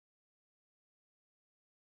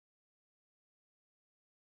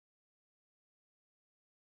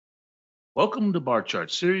Welcome to Bar Chart,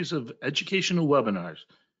 series of educational webinars.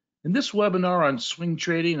 In this webinar on swing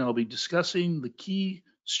trading, I'll be discussing the key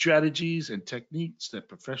strategies and techniques that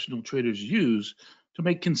professional traders use to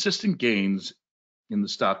make consistent gains in the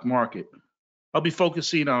stock market. I'll be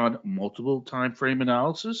focusing on multiple time frame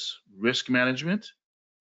analysis, risk management,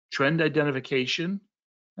 trend identification,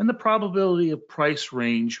 and the probability of price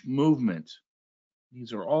range movement.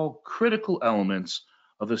 These are all critical elements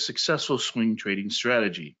of a successful swing trading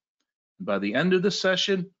strategy. By the end of the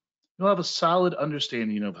session, you'll have a solid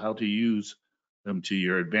understanding of how to use them to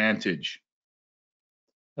your advantage.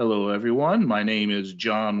 Hello, everyone. My name is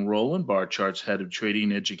John Rowland, Bar Chart's Head of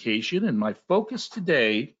Trading Education, and my focus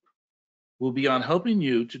today will be on helping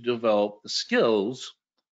you to develop the skills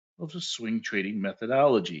of the swing trading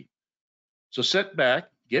methodology. So sit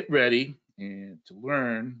back, get ready, and to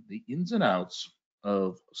learn the ins and outs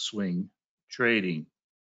of swing trading.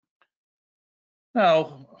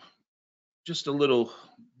 Now, just a little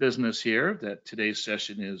business here that today's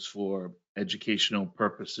session is for educational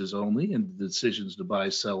purposes only, and the decisions to buy,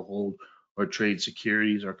 sell, hold, or trade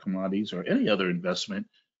securities or commodities or any other investment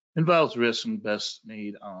involves risk and best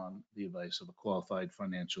made on the advice of a qualified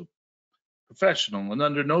financial professional. And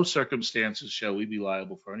under no circumstances shall we be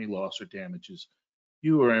liable for any loss or damages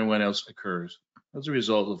you or anyone else occurs as a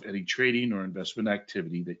result of any trading or investment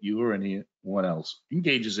activity that you or anyone else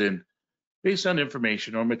engages in based on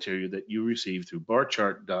information or material that you receive through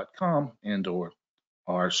barchart.com and or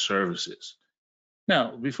our services.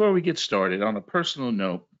 Now, before we get started, on a personal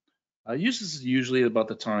note, this is usually about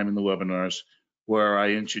the time in the webinars where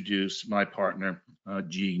I introduce my partner,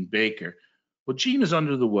 Jean Baker. Well, Jean is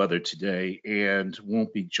under the weather today and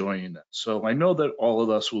won't be joining us. So I know that all of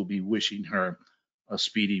us will be wishing her a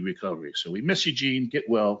speedy recovery. So we miss you, Jean. Get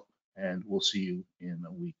well, and we'll see you in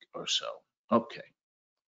a week or so. Okay.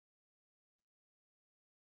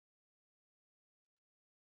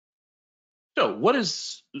 So what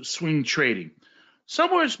is swing trading?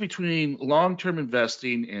 Somewhere between long-term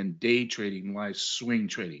investing and day trading lies swing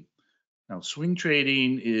trading. Now, swing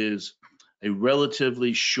trading is a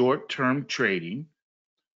relatively short-term trading.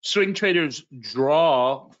 Swing traders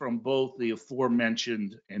draw from both the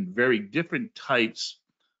aforementioned and very different types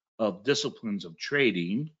of disciplines of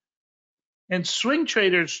trading. And swing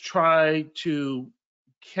traders try to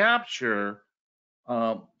capture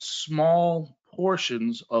small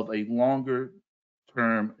portions of a longer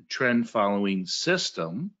term trend following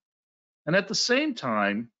system, and at the same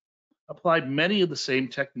time apply many of the same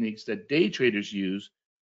techniques that day traders use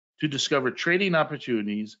to discover trading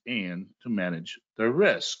opportunities and to manage their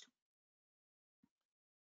risk.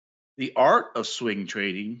 The art of swing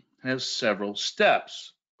trading has several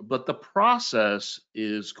steps, but the process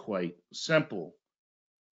is quite simple.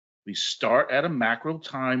 We start at a macro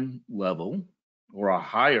time level or a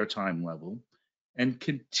higher time level and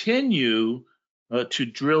continue to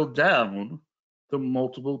drill down the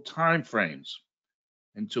multiple time frames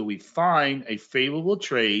until we find a favorable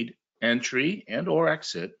trade, entry, and or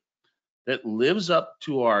exit that lives up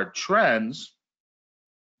to our trends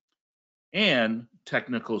and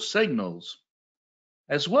technical signals,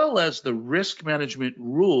 as well as the risk management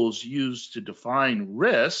rules used to define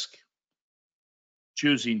risk,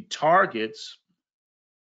 choosing targets,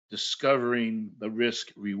 discovering the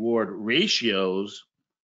risk-reward ratios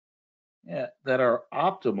that are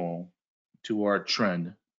optimal to our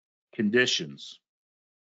trend conditions.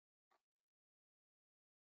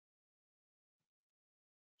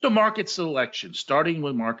 So market selection, starting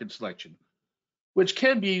with market selection, which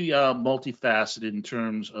can be multifaceted in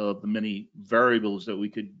terms of the many variables that we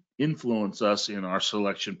could influence us in our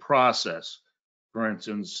selection process. For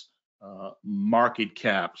instance, market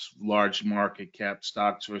caps, large market cap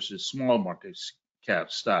stocks versus small market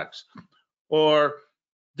cap stocks, or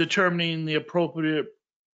determining the appropriate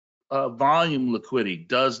volume liquidity.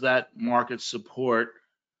 Does that market support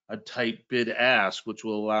a tight bid ask, which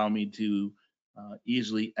will allow me to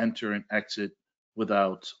easily enter and exit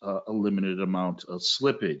without a limited amount of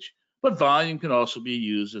slippage? But volume can also be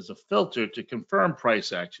used as a filter to confirm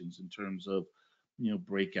price actions in terms of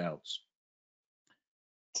breakouts.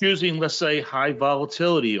 Choosing, let's say, high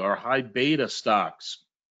volatility or high beta stocks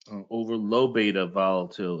over low beta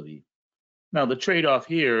volatility. Now, the trade-off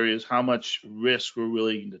here is how much risk we're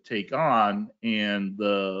willing to take on and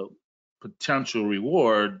the potential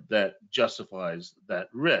reward that justifies that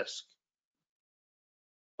risk.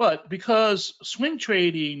 But because swing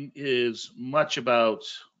trading is much about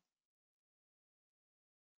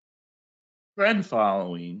trend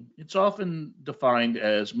following, it's often defined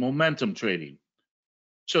as momentum trading.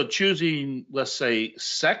 So choosing, let's say,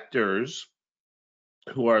 sectors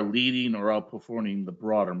who are leading or outperforming the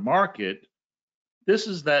broader market This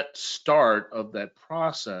is that start of that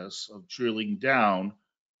process of drilling down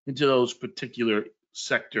into those particular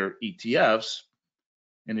sector ETFs.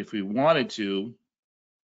 And if we wanted to,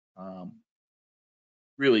 um,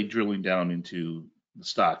 really drilling down into the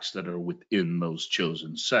stocks that are within those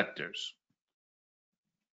chosen sectors.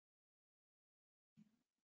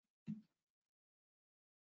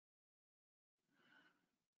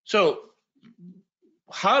 So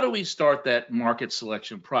how do we start that market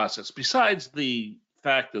selection process besides the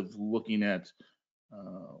fact of looking at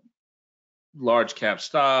uh, large cap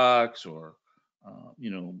stocks or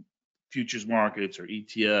futures markets or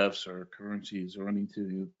ETFs or currencies or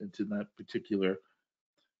anything into that particular.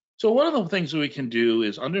 So one of the things that we can do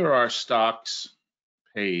is under our stocks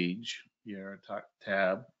page here,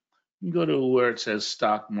 tab, you can go to where it says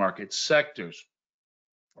stock market sectors.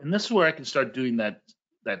 And this is where I can start doing that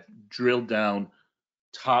drill down,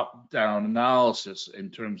 top down analysis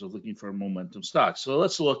in terms of looking for momentum stocks. So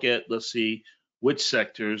let's see which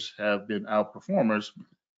sectors have been outperformers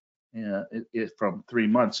from 3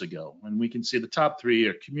 months ago. And we can see the top three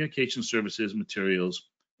are communication services, materials,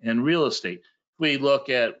 and real estate. If we look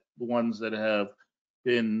at the ones that have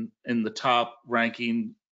been in the top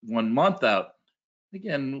ranking 1 month out,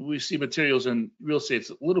 again, we see materials and real estate's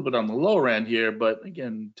a little bit on the lower end here, but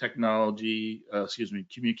again,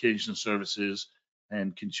 communication services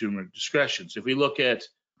and consumer discretion. So if we look at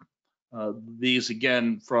these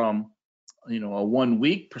again from a 1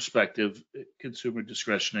 week perspective, consumer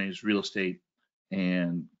discretionary is real estate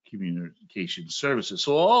and communication services.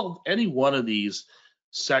 So any one of these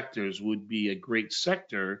sectors would be a great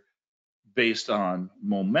sector based on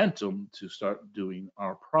momentum to start doing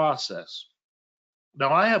our process.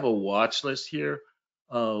 Now I have a watch list here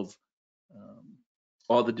of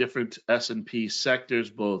all the different S&P sectors,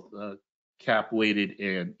 both cap weighted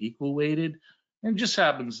and equal weighted. And it just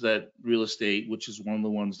happens that real estate, which is one of the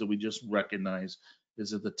ones that we just recognize,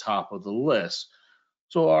 is at the top of the list.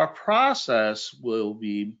 So our process will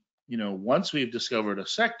be, once we've discovered a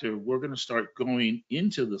sector, we're going to start going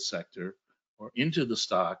into the sector or into the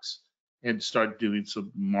stocks and start doing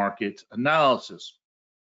some market analysis.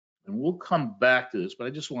 And we'll come back to this, but I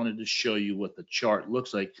just wanted to show you what the chart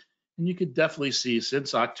looks like. And you could definitely see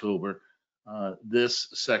since October, this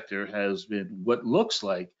sector has been what looks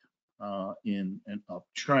like in an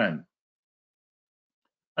uptrend.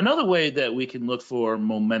 Another way that we can look for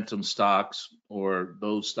momentum stocks or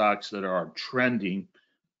those stocks that are trending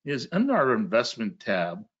is under our investment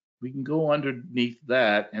tab. We can go underneath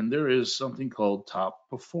that, and there is something called top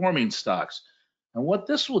performing stocks. And what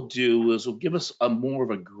this will do is will give us a more of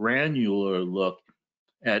a granular look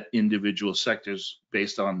at individual sectors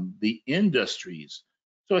based on the industries.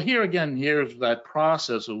 So here again, here's that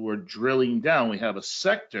process of we're drilling down. We have a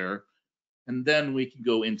sector, and then we can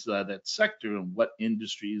go into that sector and what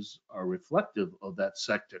industries are reflective of that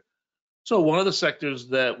sector. So one of the sectors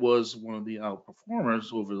that was one of the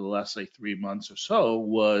outperformers over the last, say, 3 months or so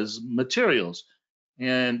was materials.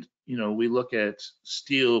 And, we look at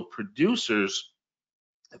steel producers.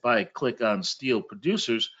 If I click on steel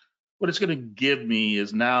producers, what it's going to give me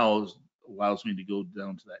is now allows me to go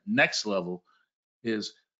down to that next level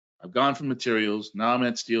is I've gone from materials, now I'm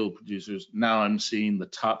at steel producers, now I'm seeing the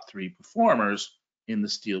top 3 performers in the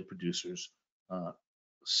steel producers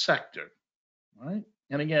sector, right?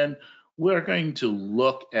 And again, we're going to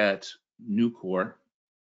look at Nucor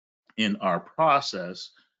in our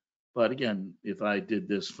process, but again, if I did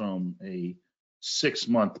this from a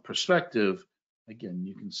 6-month perspective, again,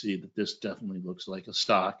 you can see that this definitely looks like a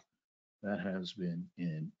stock that has been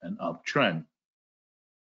in an uptrend.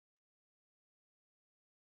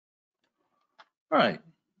 All right.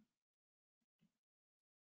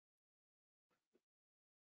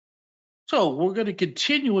 So we're going to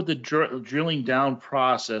continue with the drilling down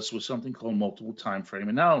process with something called multiple time frame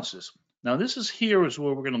analysis. Now this is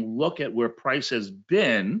where we're going to look at where price has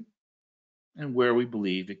been and where we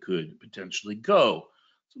believe it could potentially go.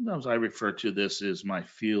 Sometimes I refer to this as my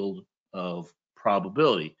field of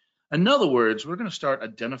probability. In other words, we're going to start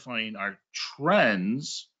identifying our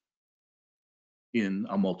trends in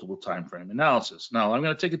a multiple time frame analysis. Now I'm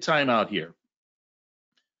going to take a time out here.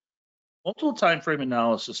 Multiple time frame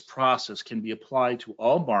analysis process can be applied to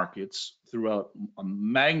all markets throughout a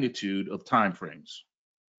magnitude of time frames.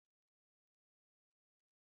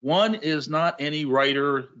 One is not any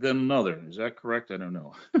righter than another. Is that correct? I don't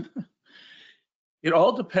know. It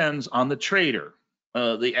all depends on the trader,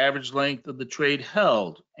 the average length of the trade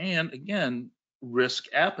held, and again, risk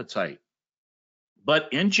appetite.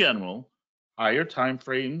 But in general, higher time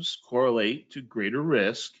frames correlate to greater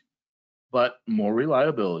risk, but more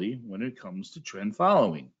reliability when it comes to trend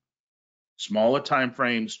following. Smaller time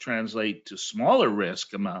frames translate to smaller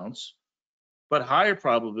risk amounts, but higher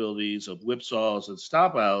probabilities of whipsaws and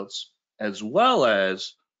stop outs, as well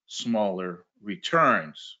as smaller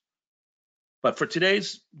returns. But for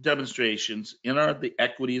today's demonstrations, the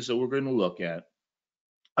equities that we're going to look at,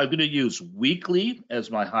 I'm going to use weekly as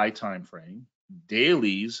my high time frame,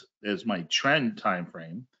 dailies as my trend time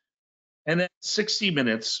frame, and then 60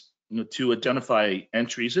 minutes to identify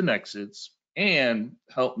entries and exits and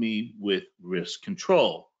help me with risk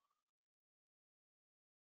control.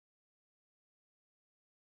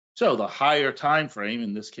 So the higher time frame,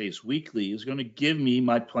 in this case weekly, is going to give me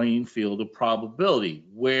my playing field of probability.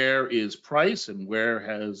 Where is price and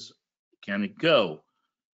can it go?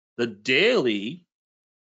 The daily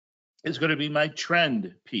is going to be my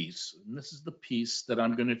trend piece. And this is the piece that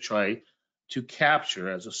I'm going to try to capture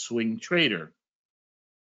as a swing trader.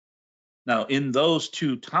 Now, in those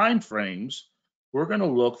two time frames, we're going to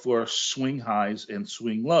look for swing highs and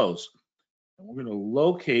swing lows. And we're going to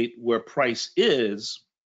locate where price is,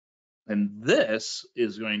 and this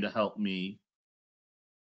is going to help me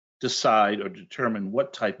decide or determine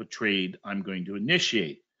what type of trade I'm going to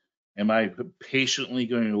initiate. Am I patiently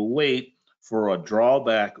going to wait for a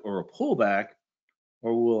drawback or a pullback,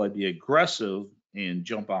 or will I be aggressive and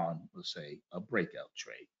jump on, let's say, a breakout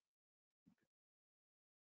trade?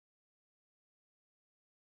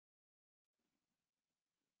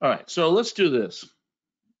 All right, so let's do this.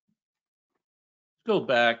 Go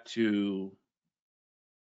back to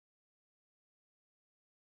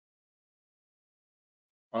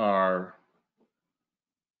our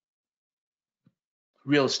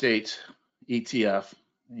real estate ETF.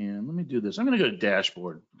 And let me do this. I'm going to go to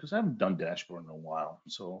dashboard because I haven't done dashboard in a while.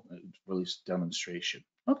 So it's really demonstration.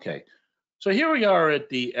 Okay. So here we are at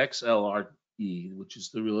the XLRE, which is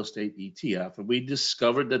the real estate ETF. And we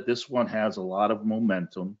discovered that this one has a lot of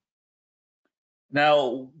momentum.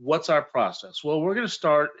 Now, what's our process? Well, we're going to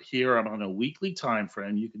start here on a weekly time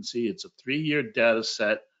frame. You can see it's a 3-year data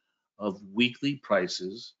set of weekly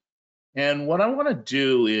prices. And what I want to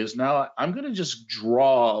do is now I'm going to just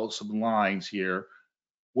draw some lines here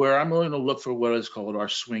where I'm going to look for what is called our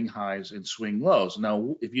swing highs and swing lows.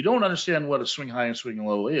 Now, if you don't understand what a swing high and swing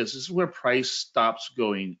low is, this is where price stops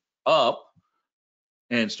going up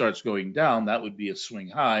and starts going down. That would be a swing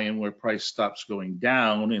high, and where price stops going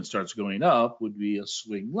down and starts going up would be a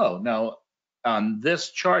swing low. Now, on this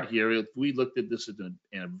chart here, if we looked at this in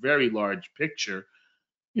a very large picture,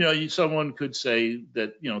 someone could say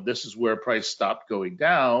that, this is where price stopped going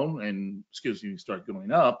down and, start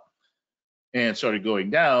going up and started going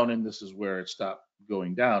down, and this is where it stopped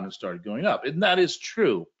going down and started going up. And that is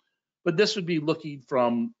true. But this would be looking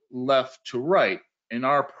from left to right. In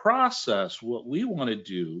our process, what we want to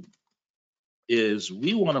do is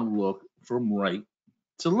we want to look from right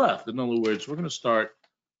to left. In other words, we're going to start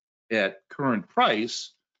at current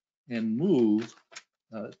price and move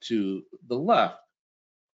to the left.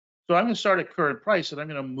 So I'm going to start at current price and I'm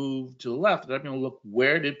going to move to the left, and I'm going to look,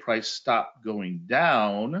 where did price stop going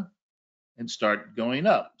down and start going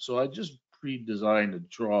up? So I just pre-designed to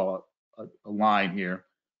draw a line here.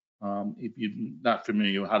 If you're not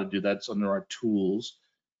familiar with how to do that, it's under our tools.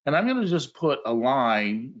 And I'm going to just put a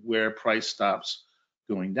line where price stops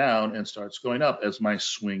going down and starts going up as my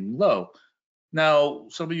swing low. Now,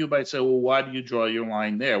 some of you might say, well, why do you draw your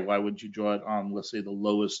line there? Why would you draw it on, let's say, the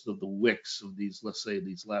lowest of the wicks of these, let's say,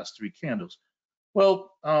 these last 3 candles?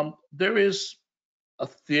 Well, there is a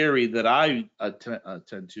theory that I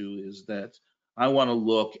tend to, is that I want to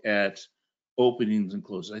look at openings and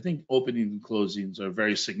closings. I think openings and closings are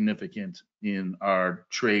very significant in our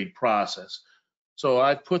trade process. So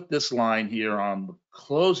I put this line here on the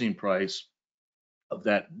closing price of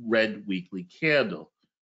that red weekly candle.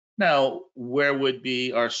 Now, where would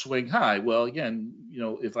be our swing high? Well, again,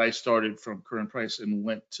 if I started from current price and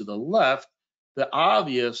went to the left, the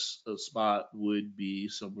obvious spot would be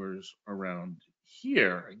somewhere around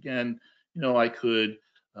here. Again, I could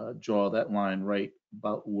draw that line right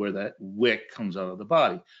about where that wick comes out of the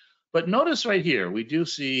body. But notice right here, we do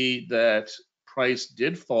see that price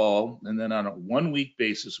did fall, and then on a 1-week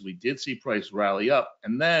basis, we did see price rally up,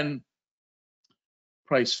 and then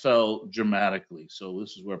price fell dramatically. So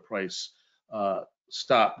this is where price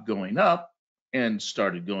stopped going up and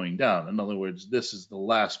started going down. In other words, this is the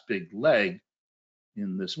last big leg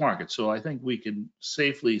in this market. So I think we can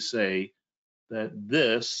safely say that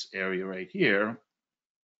this area right here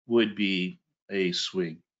would be a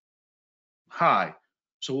swing high.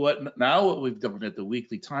 So what we've done at the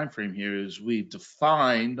weekly time frame here is we've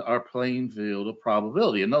defined our playing field of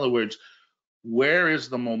probability. In other words, where is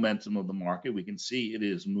the momentum of the market? We can see it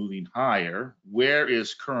is moving higher. Where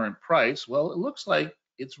is current price? Well, it looks like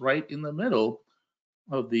it's right in the middle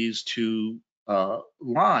of these two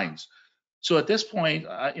lines. So at this point,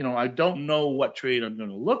 I don't know what trade I'm going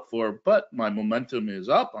to look for, but my momentum is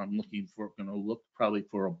up. I'm going to look probably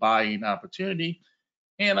for a buying opportunity,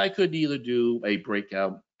 and I could either do a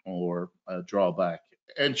breakout or a drawback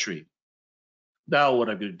entry. Now, what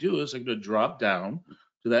I'm going to do is I'm going to drop down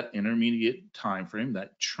to that intermediate time frame,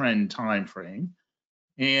 that trend time frame,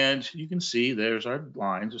 and you can see there's our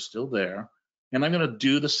lines are still there. And I'm going to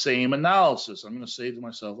do the same analysis. I'm going to say to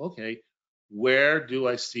myself, okay, where do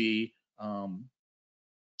I see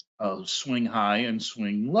swing high and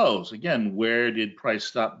swing lows? Again, where did price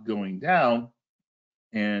stop going down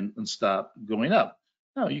and stop going up?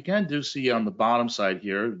 Now, you can see on the bottom side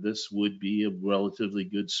here, this would be a relatively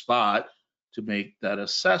good spot to make that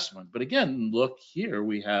assessment. But again, look here,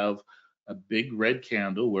 we have a big red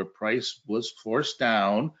candle where price was forced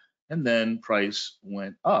down and then price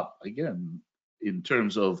went up. Again, in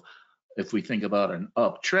terms of if we think about an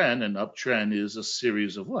uptrend is a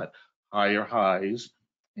series of what? Higher highs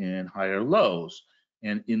and higher lows.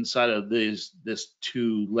 And inside of this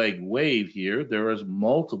two-leg wave here, there is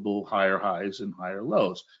multiple higher highs and higher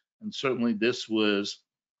lows. And certainly this was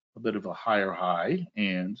a bit of a higher high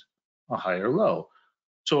and a higher low.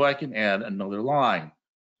 So I can add another line.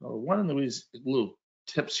 So one of the little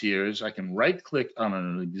tips here is I can right-click on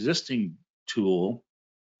an existing tool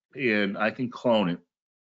and I can clone it.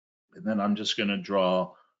 And then I'm just going to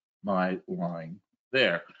draw my line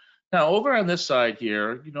there. Now, over on this side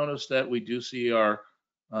here, you notice that we do see our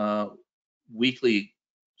weekly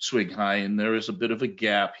swing high, and there is a bit of a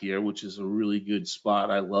gap here, which is a really good spot.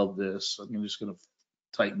 I love this. I'm just going to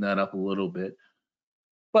tighten that up a little bit.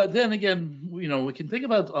 But then again, we can think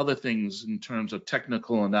about other things in terms of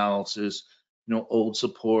technical analysis, old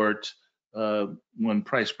support, when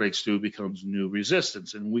price breaks through becomes new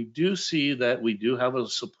resistance. And we do see that we do have a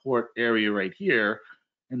support area right here.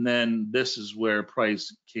 And then this is where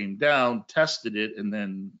price came down, tested it, and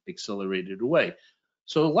then accelerated away.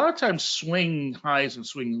 So a lot of times swing highs and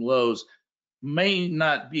swing lows may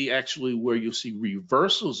not be actually where you see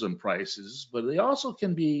reversals in prices, but they also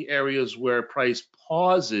can be areas where price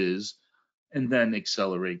pauses and then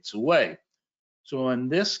accelerates away. So in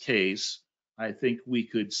this case, I think we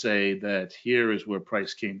could say that here is where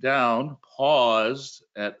price came down, paused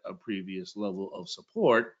at a previous level of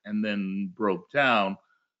support, and then broke down.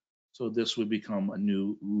 So this would become a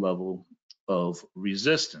new level of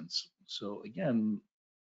resistance. So again,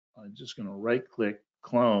 I'm just going to right click,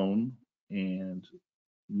 clone, and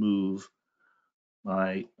move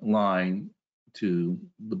my line to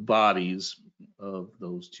the bodies of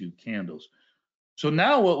those two candles. So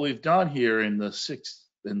now what we've done here in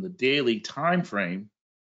the daily time frame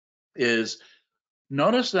is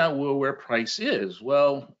notice that we're where price is.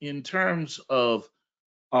 Well, in terms of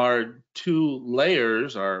our two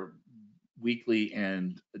layers, our weekly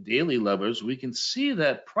and daily levels, we can see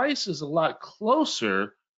that price is a lot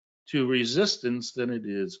closer to resistance than it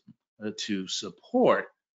is to support.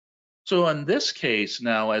 So in this case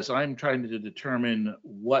now, as I'm trying to determine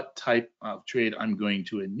what type of trade I'm going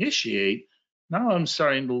to initiate, now I'm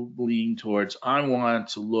starting to lean towards I want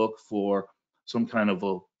to look for some kind of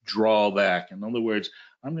a drawback. In other words,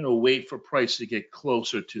 I'm going to wait for price to get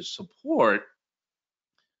closer to support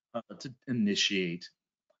to initiate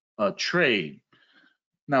a trade.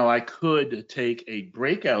 Now I could take a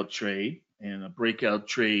breakout trade, and a breakout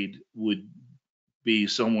trade would be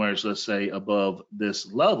somewhere, let's say, above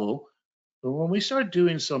this level. But when we start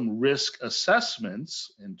doing some risk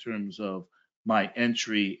assessments in terms of my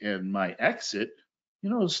entry and my exit, you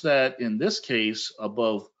notice that in this case,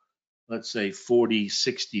 above, let's say,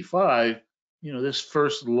 40.65, this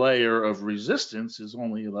first layer of resistance is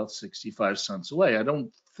only about 65 cents away. I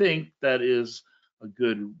don't think that is a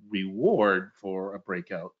good reward for a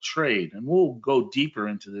breakout trade. And we'll go deeper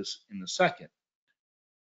into this in a second.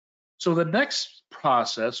 So the next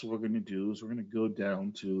process we're going to do is we're going to go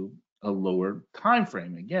down to a lower time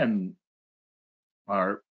frame. Again,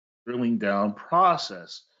 our drilling down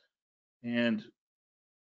process. And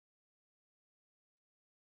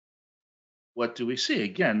what do we see?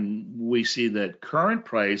 Again, we see that current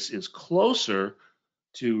price is closer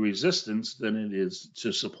to resistance than it is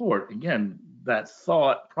to support. Again, that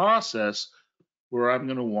thought process where I'm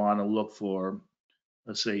going to want to look for,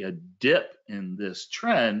 let's say, a dip in this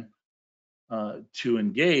trend to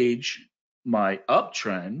engage my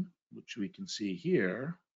uptrend, which we can see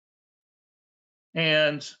here,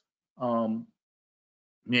 and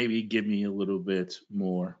maybe give me a little bit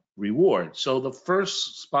more reward. So the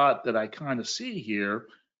first spot that I kind of see here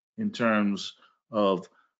in terms of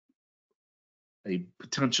a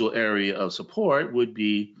potential area of support would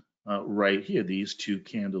be right here, these two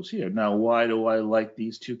candles here. Now, why do I like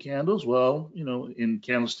these two candles? Well, in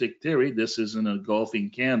candlestick theory, this is an engulfing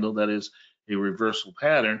candle that is a reversal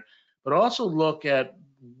pattern, but also look at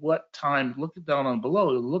what time, look it down on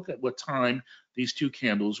below, look at what time these two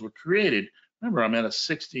candles were created. Remember, I'm at a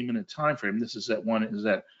 60-minute time frame. This is at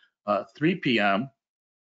 3 p.m.,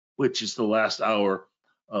 which is the last hour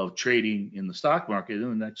of trading in the stock market,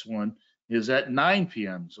 and the next one is at 9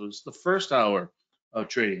 p.m. So it's the first hour of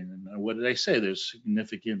trading. And what did I say? There's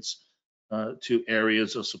significance to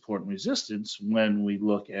areas of support and resistance when we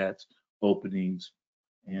look at openings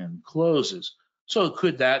and closes. So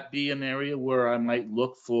could that be an area where I might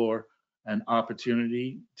look for an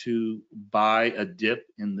opportunity to buy a dip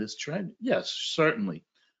in this trend? Yes, certainly.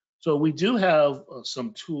 So we do have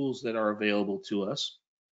some tools that are available to us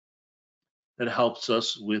that helps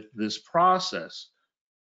us with this process.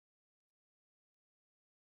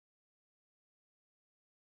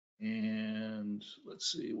 And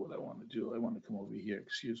let's see what I want to do. I want to come over here,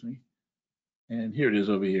 excuse me. And here it is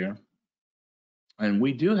over here. And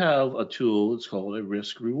we do have a tool, it's called a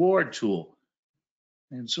risk reward tool.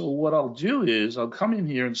 And so what I'll do is I'll come in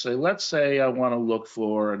here and say, let's say I want to look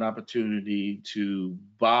for an opportunity to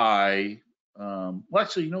buy. Well,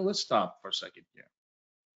 actually, let's stop for a second here.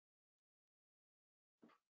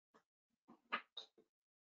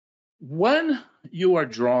 When you are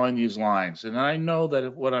drawing these lines, and I know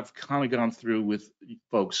that what I've kind of gone through with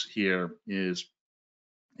folks here is,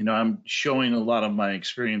 I'm showing a lot of my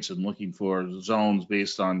experience in looking for zones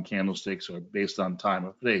based on candlesticks or based on time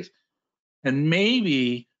of days. And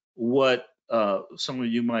maybe what some of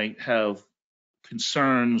you might have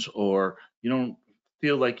concerns, or you don't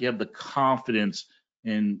feel like you have the confidence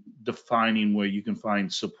in defining where you can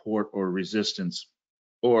find support or resistance,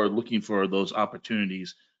 or looking for those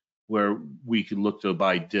opportunities where we could look to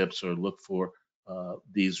buy dips or look for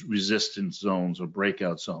these resistance zones or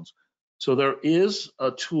breakout zones. So there is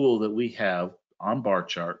a tool that we have on bar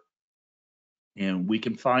chart, and we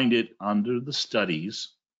can find it under the studies.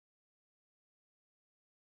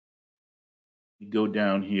 You go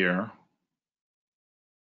down here,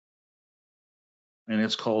 and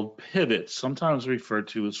it's called pivots, sometimes referred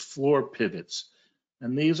to as floor pivots.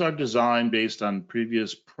 And these are designed based on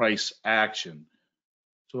previous price action.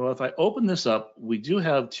 So if I open this up, we do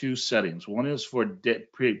have two settings. One is for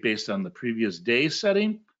based on the previous day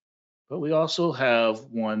setting, but we also have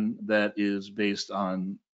one that is based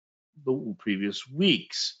on the previous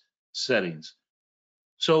week's settings.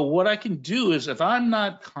 So what I can do is, if I'm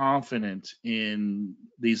not confident in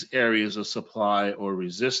these areas of supply or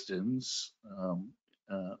resistance,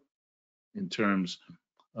 in terms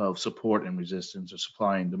of support and resistance or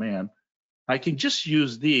supply and demand, I can just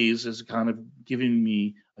use these as kind of giving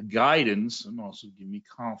me a guidance and also give me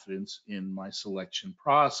confidence in my selection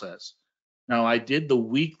process. Now, I did the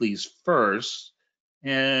weeklies first,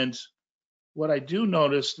 and what I do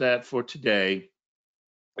notice that for today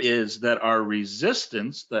is that our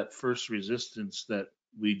resistance, that first resistance that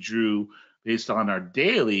we drew based on our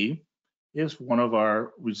daily, is one of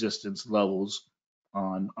our resistance levels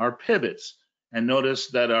on our pivots. And notice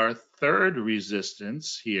that our third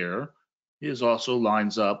resistance here is also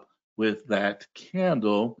lines up with that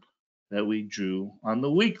candle that we drew on the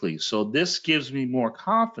weekly. So this gives me more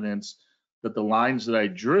confidence that the lines that I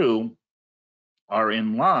drew are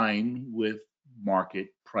in line with market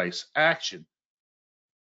price action.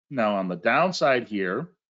 Now on the downside here,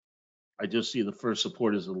 I just see the first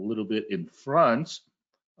support is a little bit in front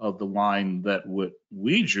of the line that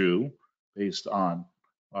we drew based on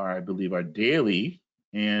I believe our daily,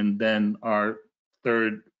 and then our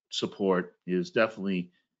third support is definitely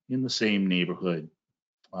in the same neighborhood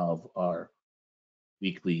of our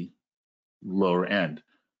weekly lower end.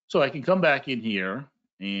 So I can come back in here,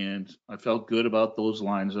 and I felt good about those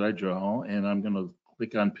lines that I draw, and I'm going to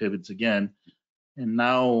click on pivots again. And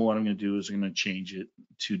now what I'm going to do is I'm going to change it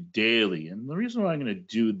to daily. And the reason why I'm going to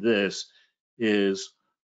do this is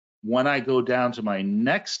when I go down to my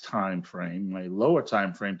next time frame, my lower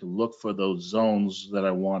time frame, to look for those zones that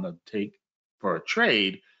I want to take for a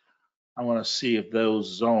trade, I want to see if those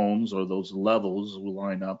zones or those levels will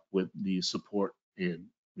line up with the support and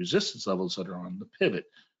resistance levels that are on the pivot.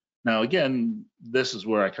 Now, again, this is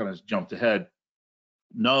where I kind of jumped ahead.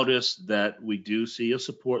 Notice that we do see a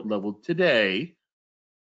support level today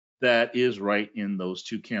that is right in those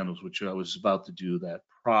two candles, which I was about to do that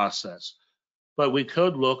process. But we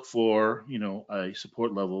could look for, a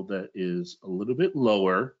support level that is a little bit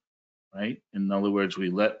lower right? In other words, we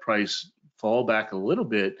let price fall back a little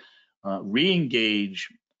bit, re-engage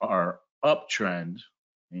our uptrend,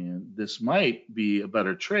 and this might be a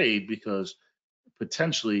better trade because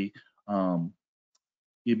potentially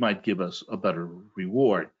it might give us a better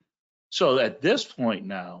reward. So at this point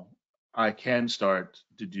now, I can start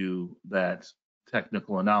to do that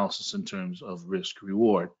technical analysis in terms of risk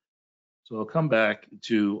reward. So I'll come back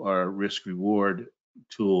to our risk reward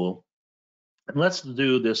tool and let's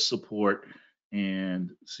do this support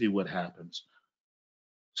and see what happens.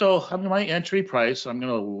 So on my entry price, I'm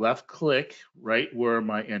going to left click right where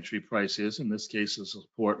my entry price is. In this case, the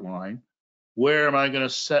support line. Where am I going to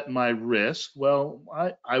set my risk? Well,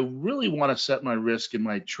 I really want to set my risk in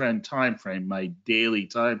my trend time frame, my daily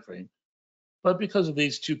time frame. But because of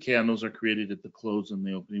these two candles are created at the close and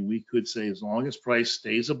the opening, we could say as long as price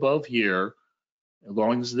stays above here, as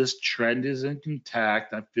long as this trend is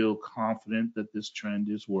intact, I feel confident that this trend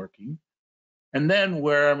is working. And then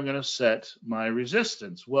where I'm going to set my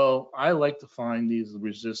resistance. Well, I like to find these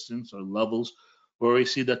resistance or levels where we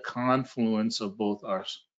see the confluence of both our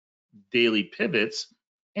daily pivots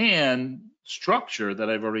and structure that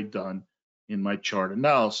I've already done in my chart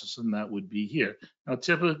analysis, and that would be here. Now,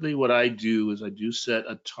 typically what I do is I do set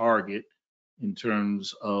a target in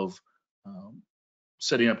terms of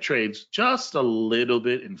setting up trades just a little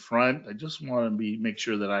bit in front. I just want to make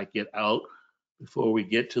sure that I get out before we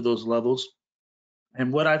get to those levels.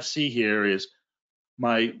 And what I see here is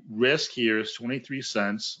my risk here is 23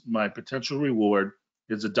 cents. My potential reward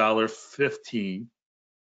is $1.15.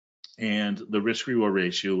 And the risk reward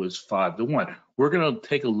ratio is 5-to-1. We're going to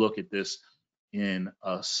take a look at this in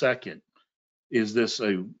a second. Is this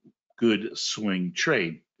a good swing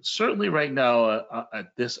trade? Certainly right now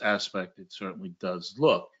at this aspect, it certainly does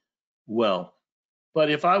look well. But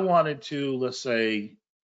if I wanted to, let's say,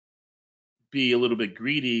 be a little bit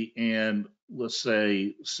greedy and let's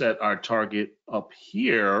say set our target up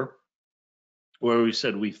here, where we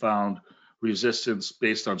said we found resistance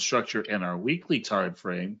based on structure and our weekly time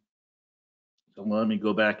frame. So let me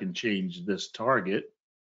go back and change this target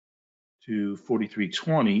to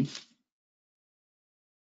 43.20.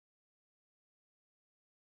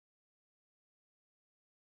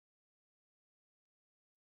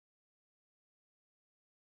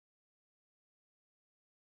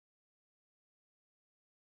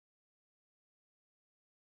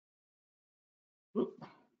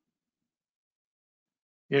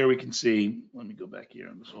 Here we can see, let me go back here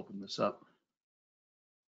and let's open this up.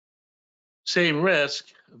 Same risk,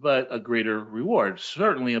 but a greater reward,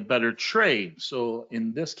 certainly a better trade. So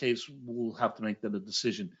in this case, we'll have to make that a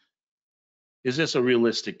decision. Is this a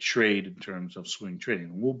realistic trade in terms of swing trading?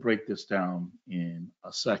 We'll break this down in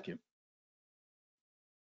a second.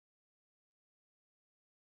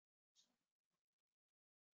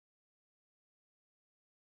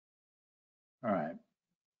 All right,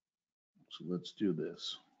 so let's do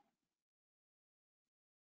this.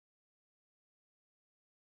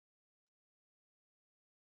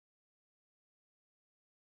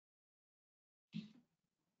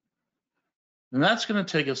 And that's going to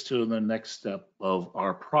take us to the next step of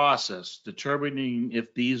our process, determining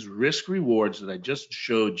if these risk rewards that I just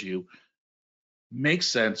showed you make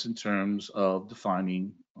sense in terms of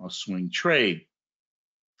defining a swing trade.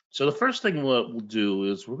 So the first thing we'll do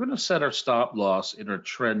is we're going to set our stop loss in our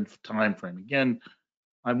trend time frame. Again,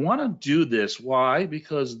 I want to do this. Why?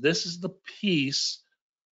 Because this is the piece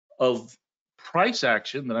of price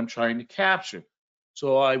action that I'm trying to capture.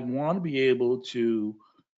 So I want to be able to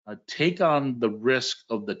take on the risk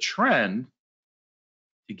of the trend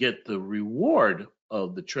to get the reward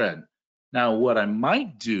of the trend. Now, what I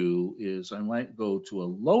might do is I might go to a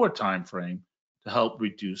lower time frame to help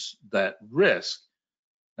reduce that risk.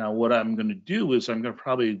 Now, what I'm going to do is I'm going to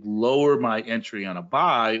probably lower my entry on a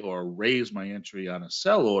buy or raise my entry on a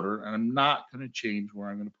sell order, and I'm not going to change where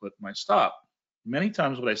I'm going to put my stop. Many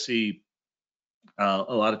times what I see a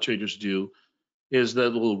lot of traders do is that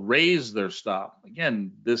they'll raise their stop.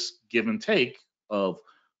 Again, this give and take of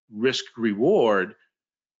risk reward.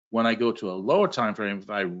 When I go to a lower time frame, if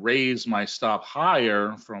I raise my stop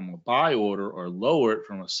higher from a buy order or lower it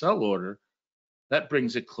from a sell order, that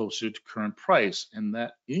brings it closer to current price, and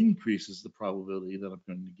that increases the probability that I'm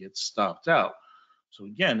going to get stopped out. So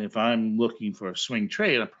again, if I'm looking for a swing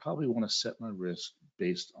trade, I probably want to set my risk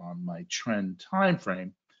based on my trend time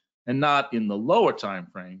frame and not in the lower time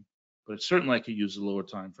frame, but certainly I could use the lower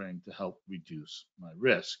time frame to help reduce my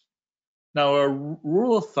risk. Now, a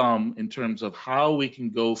rule of thumb in terms of how we can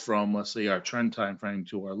go from, let's say, our trend time frame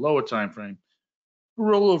to our lower time frame, the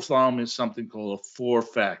rule of thumb is something called a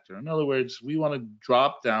 4-factor. In other words, we want to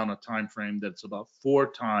drop down a time frame that's about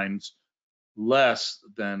 4 times less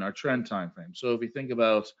than our trend time frame. So if you think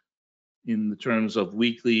about in the terms of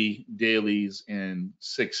weekly, dailies, and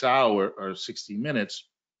 6 hour or 60 minutes,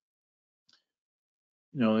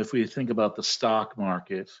 if we think about the stock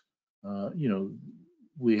market,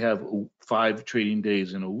 we have 5 trading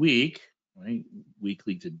days in a week, right?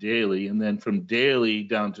 Weekly to daily, and then from daily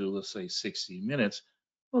down to, let's say, 60 minutes.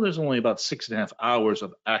 Well, there's only about 6.5 hours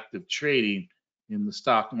of active trading in the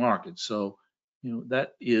stock market. So,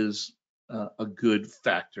 that is a good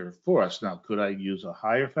factor for us. Now, could I use a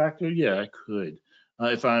higher factor? Yeah, I could.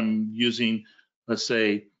 If I'm using, let's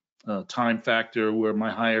say, a time factor where my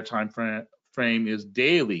higher time frame is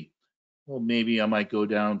daily, well, maybe I might go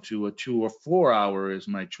down to a 2 or 4 hour as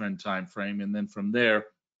my trend time frame, and then from there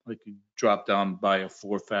I could drop down by a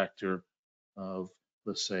 4 factor of,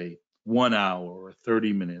 let's say, 1 hour or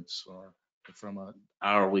 30 minutes, or from an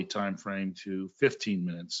hourly time frame to 15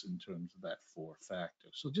 minutes in terms of that 4 factor.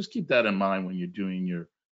 So just keep that in mind when you're doing your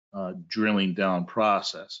drilling down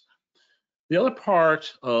process. The other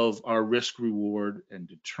part of our risk reward and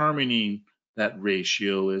determining that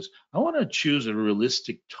ratio is I want to choose a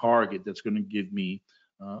realistic target that's going to give me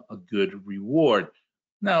a good reward.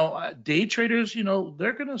 Now, day traders, they're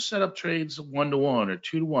going to set up trades 1-to-1 or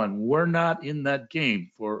 2-to-1. We're not in that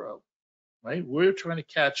game right? We're trying to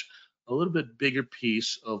catch a little bit bigger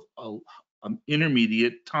piece of an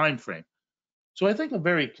intermediate time frame. So I think a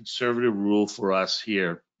very conservative rule for us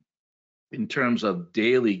here in terms of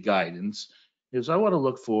daily guidance is I want to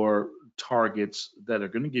look for targets that are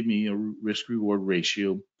going to give me a risk reward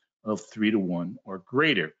ratio of 3-to-1 or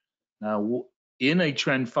greater. Now, in a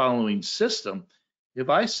trend following system, if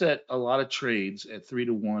I set a lot of trades at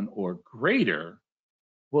 3-to-1 or greater,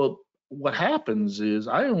 well, what happens is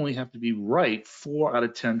I only have to be right 4 out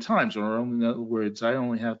of 10 times, or in other words, I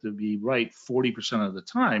only have to be right 40% of the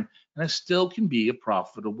time, and I still can be a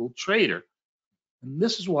profitable trader. And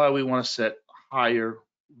this is why we want to set higher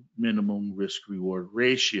minimum risk reward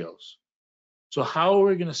ratios. So how are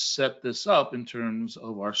we going to set this up in terms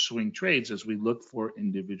of our swing trades as we look for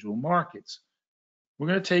individual markets? We're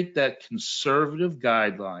going to take that conservative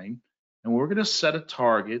guideline and we're going to set a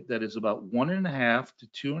target that is about 1.5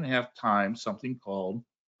 to 2.5 times something called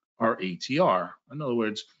our ATR. In other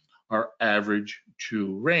words, our average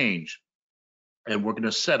true range. And we're going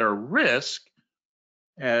to set our risk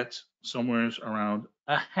at somewhere around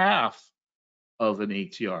a half of an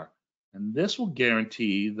ATR. And this will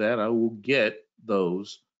guarantee that I will get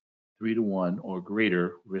those 3-to-1 or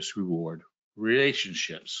greater risk reward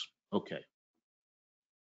relationships. Okay.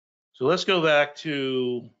 So let's go back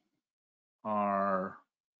to our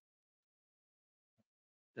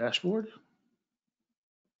dashboard.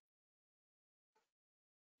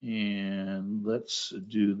 And let's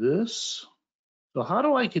do this. So how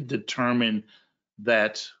do I determine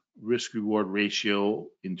that risk reward ratio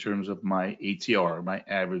in terms of my ATR, my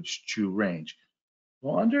average true range?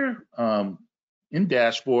 Well, under in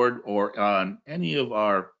dashboard or on any of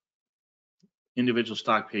our individual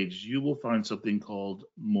stock pages, you will find something called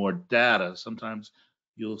more data. Sometimes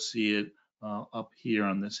you'll see it up here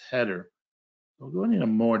on this header. So going into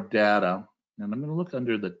more data, and I'm going to look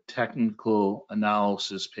under the technical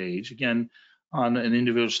analysis page. Again, on an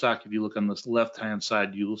individual stock, if you look on this left-hand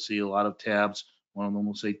side, you will see a lot of tabs. One of them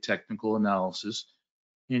will say technical analysis.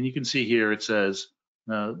 And you can see here it says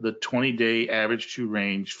the 20-day average true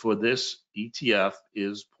range for this ETF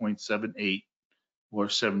is 0.78 or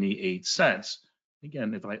 78 cents.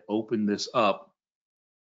 Again, if I open this up,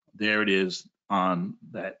 there it is on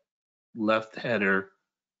that left header,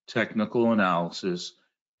 technical analysis.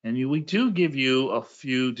 And we do give you a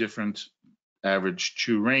few different average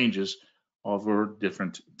true ranges over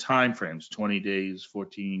different time frames, 20 days,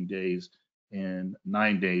 14 days, and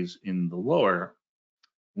 9 days in the lower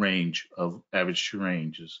range of average true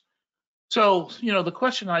ranges. So, the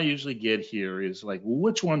question I usually get here is like, well,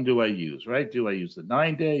 which one do I use, right? Do I use the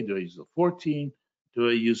 9-day? Do I use the 14? Do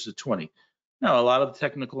I use the 20? Now, a lot of the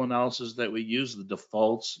technical analysis that we use, the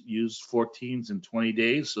defaults use 14s and 20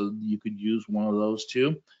 days, so you could use one of those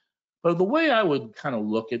too. But the way I would kind of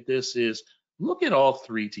look at this is look at all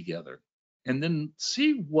three together and then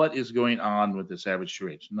see what is going on with this average true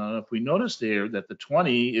range. Now, if we notice there that the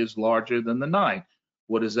 20 is larger than the 9,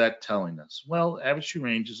 what is that telling us? Well, average true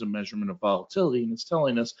range is a measurement of volatility, and it's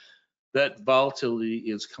telling us that volatility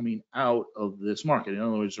is coming out of this market. In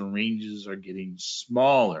other words, the ranges are getting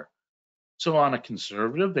smaller. So on a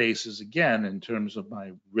conservative basis, again, in terms of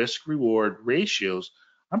my risk reward ratios,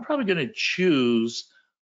 I'm probably going to choose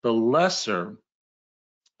the lesser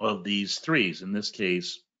of these threes, in this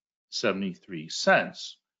case, 73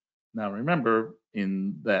 cents. Now remember,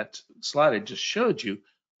 in that slide I just showed you,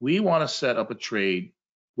 we want to set up a trade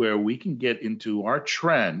where we can get into our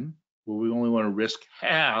trend, where we only want to risk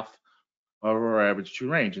half of our average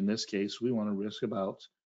true range. In this case, we want to risk about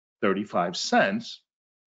 35 cents.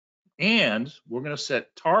 And we're going to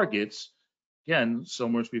set targets, again,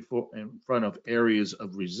 somewhere before in front of areas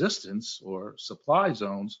of resistance or supply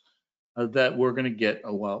zones that we're going to get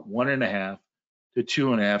about 1.5 to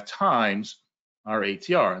 2.5 times our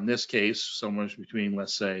ATR. In this case, somewhere between,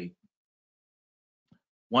 let's say,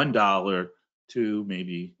 $1 to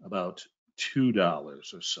maybe about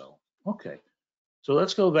 $2 or so. Okay, so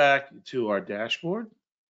let's go back to our dashboard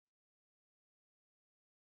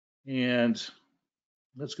and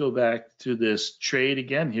let's go back to this trade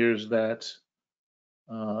again. Here's that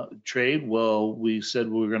trade. Well, we said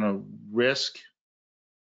we were going to risk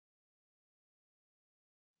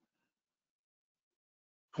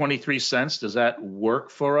 23 cents. Does that work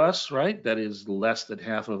for us, right? That is less than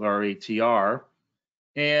half of our ATR.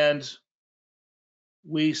 And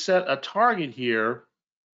we set a target here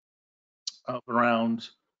of around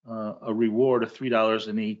a reward of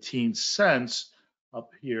 $3.18 up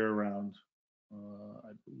here around,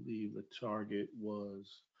 I believe the target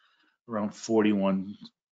was around 41.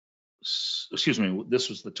 Excuse me, this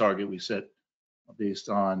was the target we set based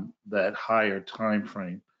on that higher time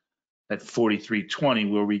frame at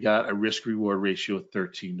 43.20, where we got a risk reward ratio of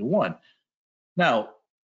 13-1. Now,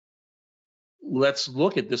 let's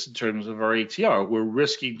look at this in terms of our ATR. We're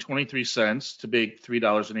risking 23 cents to make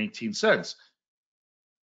 $3.18.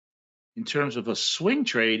 In terms of a swing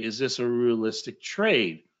trade, is this a realistic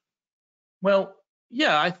trade? Well,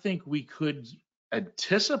 yeah, I think we could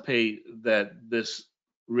anticipate that this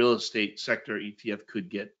real estate sector ETF could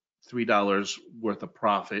get $3 worth of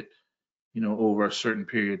profit, over a certain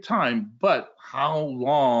period of time. But how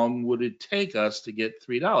long would it take us to get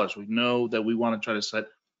 $3? We know that we want to try to set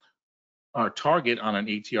our target on an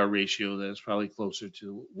ATR ratio that is probably closer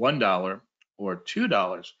to $1 or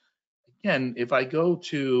 $2. Again, if I go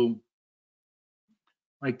to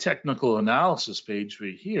my technical analysis page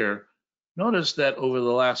right here, notice that over the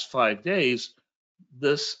last 5 days,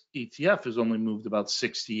 this ETF has only moved about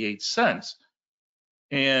 68 cents.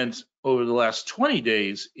 And over the last 20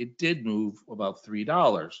 days, it did move about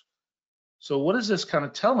 $3. So what is this kind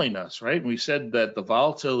of telling us, right? We said that the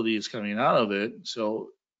volatility is coming out of it. So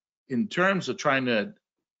in terms of trying to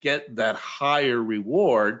get that higher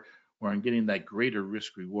reward, or I'm getting that greater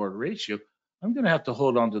risk reward ratio, I'm going to have to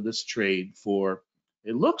hold on to this trade for,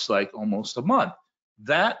 it looks like, almost a month.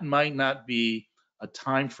 That might not be a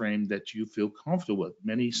time frame that you feel comfortable with.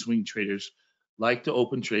 Many swing traders like to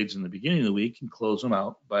open trades in the beginning of the week and close them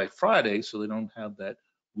out by Friday so they don't have that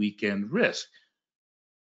weekend risk.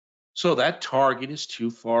 So that target is too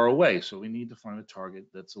far away. So we need to find a target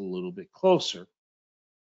that's a little bit closer.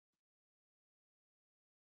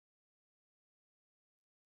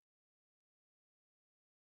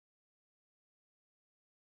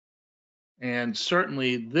 And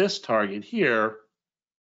certainly this target here,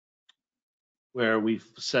 where we've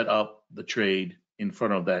set up the trade in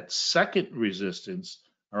front of that second resistance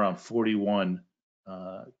around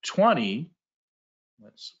 41.20.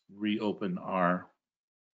 Let's reopen let's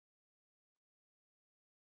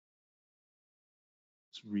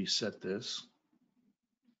reset this.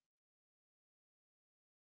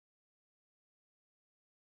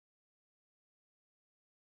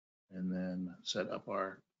 And then set up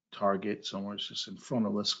our target somewhere just in front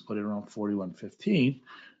of, let's put it around 41.15.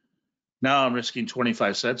 Now I'm risking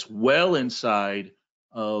 25 cents, well inside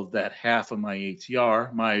of that half of my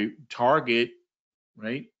ATR. My target,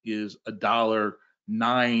 right, is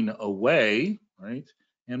 $1.09 away, right?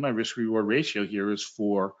 And my risk reward ratio here is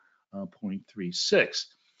 4.36.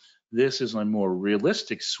 This is a more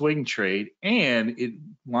realistic swing trade, and it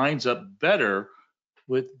lines up better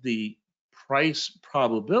with the price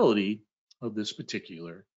probability of this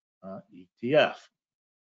particular ETF.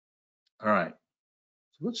 All right,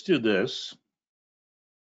 so let's do this.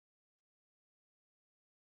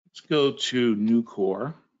 Let's go to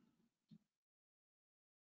Nucor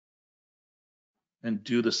and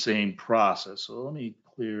do the same process. So let me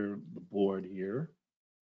clear the board here.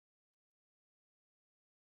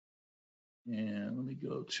 And let me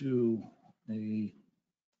go to a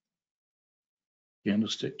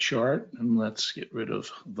candlestick chart, and let's get rid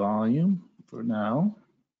of volume for now.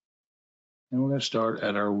 And we're going to start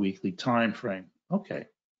at our weekly time frame. Okay.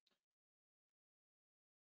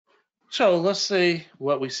 So let's say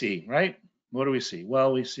what we see, right? What do we see?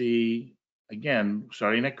 Well, we see, again,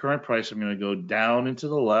 starting at current price, I'm going to go down into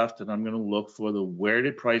the left, and I'm going to look for the where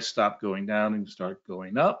did price stop going down and start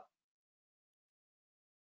going up.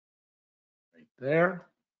 Right there.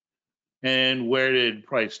 And where did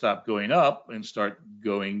price stop going up and start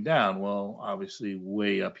going down? Well, obviously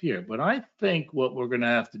way up here. But I think what we're going to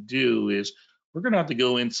have to do is we're going to have to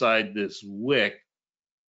go inside this wick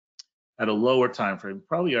at a lower time frame,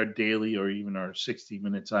 probably our daily or even our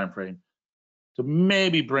 60-minute time frame, to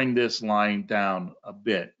maybe bring this line down a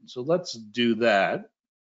bit. So let's do that.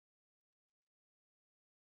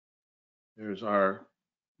 There's our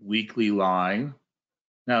weekly line.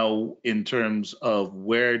 Now, in terms of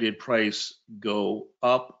where did price go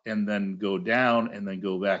up and then go down and then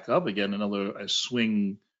go back up again, a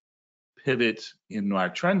swing pivot in our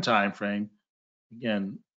trend time frame.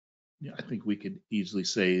 Again, I think we could easily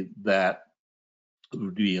say that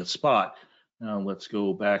would be a spot. Now let's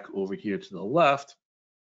go back over here to the left.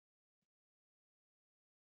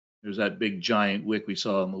 There's that big giant wick we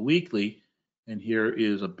saw on the weekly, and here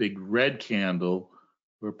is a big red candle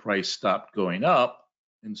where price stopped going up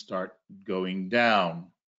and start going down.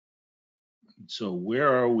 So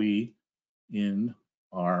where are we in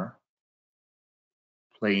our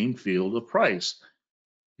playing field of price?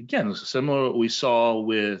 Again, it's similar to what we saw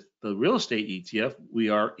with the real estate ETF. We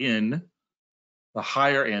are in the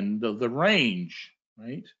higher end of the range,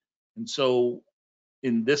 right? And so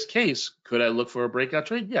in this case, could I look for a breakout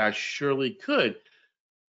trade? Yeah, I surely could.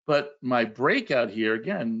 But my breakout here,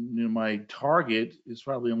 again, my target is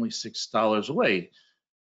probably only $6 away.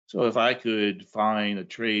 So if I could find a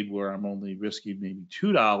trade where I'm only risking maybe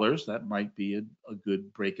 $2, that might be a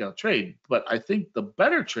good breakout trade. But I think the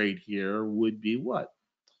better trade here would be what?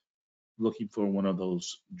 Looking for one of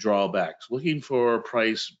those drawbacks, looking for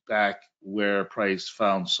price back where price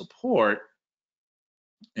found support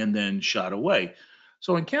and then shot away.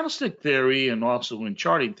 So in candlestick theory and also in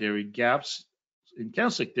charting theory, gaps in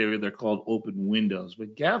candlestick theory, they're called open windows,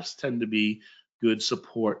 but gaps tend to be good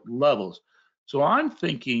support levels. So I'm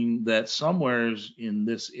thinking that somewhere in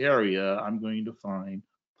this area, I'm going to find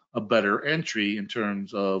a better entry in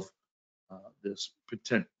terms of this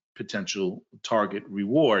potential target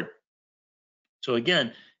reward. So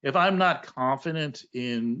again, if I'm not confident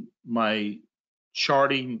in my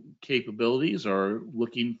charting capabilities or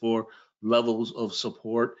looking for levels of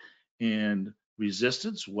support and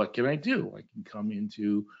resistance, what can I do? I can come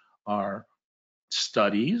into our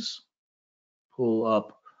studies, pull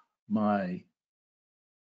up my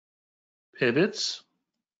pivots,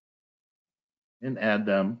 and add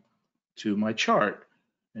them to my chart.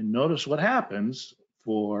 And notice what happens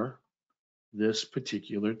for this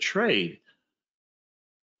particular trade.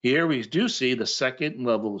 Here we do see the second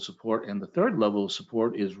level of support and the third level of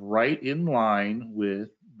support is right in line with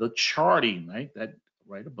the charting, right? That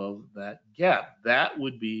right above that gap. That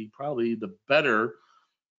would be probably the better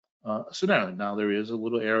scenario. Now there is a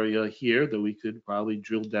little area here that we could probably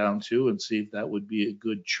drill down to and see if that would be a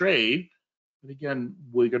good trade. But again,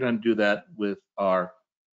 we're going to do that with our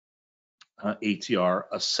ATR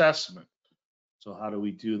assessment. So how do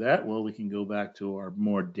we do that? Well, we can go back to our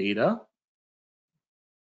more data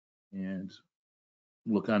and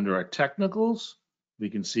look under our technicals. We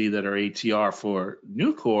can see that our ATR for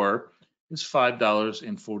Nucor is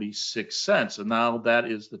 $5.46. And now that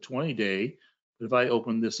is the 20-day. But if I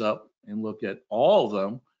open this up and look at all of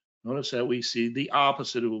them, notice that we see the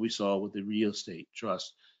opposite of what we saw with the real estate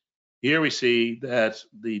trust. Here we see that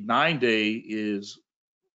the 9-day is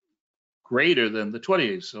greater than the 20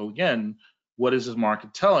 days. So again, what is this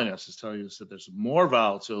market telling us? It's telling us that there's more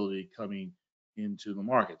volatility coming into the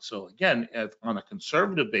market. So again, on a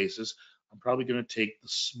conservative basis, I'm probably going to take the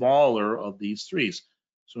smaller of these threes.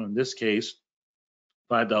 So in this case,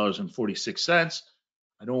 $5.46.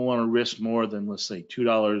 I don't want to risk more than, let's say,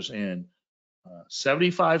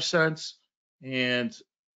 $2.75. And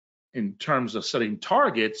in terms of setting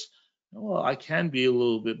targets, well, I can be a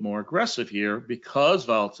little bit more aggressive here because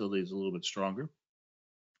volatility is a little bit stronger.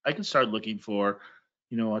 I can start looking for,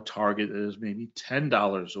 a target that is maybe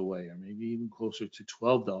 $10 away or maybe even closer to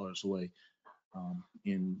 $12 away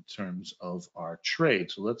in terms of our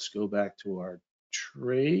trade. So let's go back to our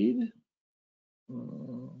trade. Did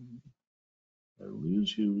I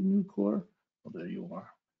lose you, Nucor? Oh, there you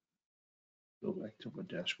are. Go back to our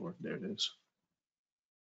dashboard. There it is.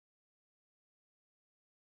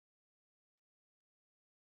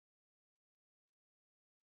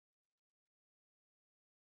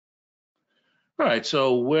 All right,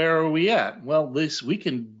 so where are we at? Well, we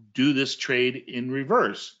can do this trade in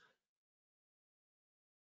reverse.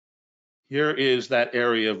 Here is that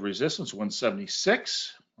area of resistance,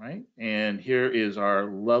 176, right? And here is our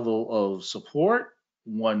level of support,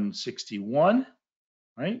 161,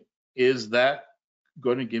 right? Is that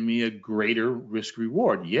going to give me a greater risk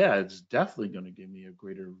reward? Yeah, it's definitely going to give me a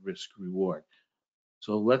greater risk reward.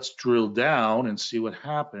 So let's drill down and see what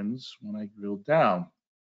happens when I drill down.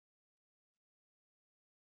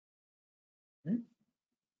 Okay.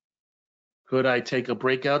 Could I take a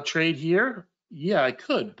breakout trade here? Yeah, I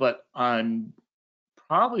could, but I'm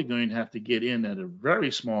probably going to have to get in at a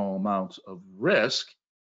very small amount of risk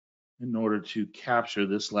in order to capture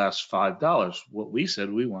this last $5. What we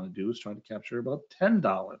said we want to do is try to capture about $10,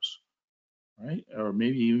 right? Or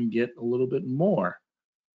maybe even get a little bit more.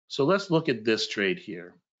 So let's look at this trade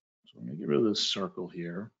here. So I'm going to get rid of this circle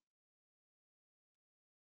here.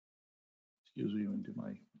 Excuse me, into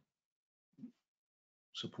my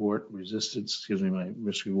support, resistance, excuse me, my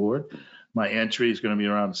risk reward. My entry is going to be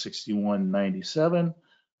around 61.97. I'm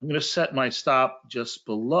going to set my stop just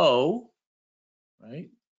below, right?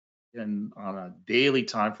 And on a daily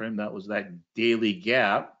time frame, that was that daily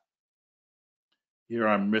gap. Here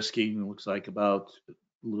I'm risking, it looks like about a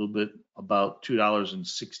little bit about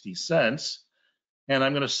 $2.60. And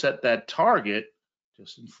I'm going to set that target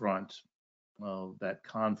just in front of that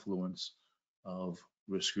confluence of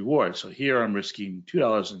risk reward. So here I'm risking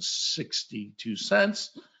 $2.62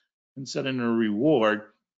 and setting a reward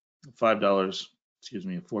of $5, excuse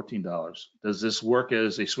me, of $14. Does this work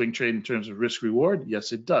as a swing trade in terms of risk reward?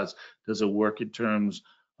 Yes, it does. Does it work in terms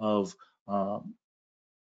of the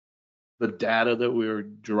data that we're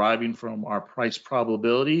deriving from our price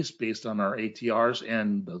probabilities based on our ATRs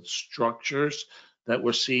and the structures that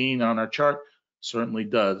we're seeing on our chart? Certainly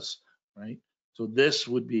does, right? So this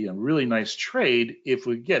would be a really nice trade if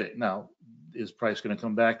we get it. Now, is price going to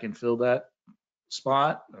come back and fill that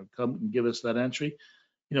spot or come and give us that entry?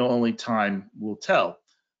 Only time will tell.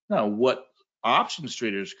 Now, what options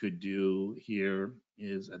traders could do here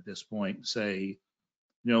is at this point say,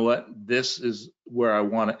 you know what, this is where I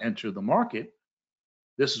want to enter the market.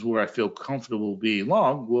 This is where I feel comfortable being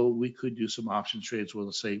long. Well, we could do some option trades where,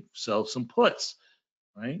 let's say, sell some puts,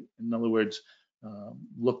 right? In other words,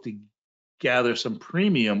 look to gather some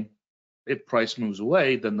premium. If price moves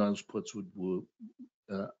away, then those puts would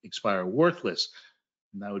expire worthless.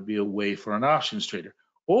 And that would be a way for an options trader.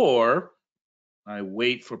 Or I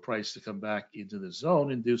wait for price to come back into the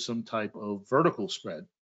zone and do some type of vertical spread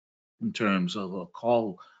in terms of a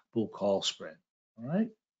bull call spread. All right.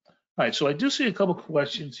 All right. So I do see a couple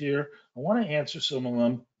questions here. I want to answer some of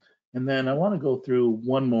them, and then I want to go through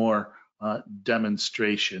one more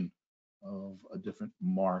demonstration of a different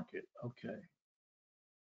market. Okay.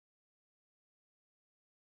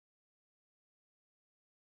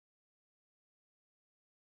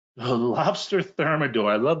 The lobster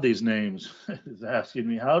thermidor, I love these names, is asking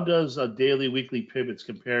me, how does daily, weekly pivots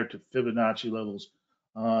compare to Fibonacci levels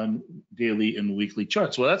on daily and weekly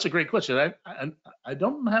charts? Well, that's a great question. I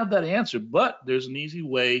don't have that answer, but there's an easy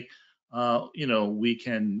way, we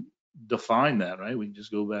can define that, right? We can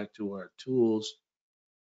just go back to our tools.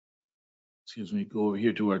 Excuse me, go over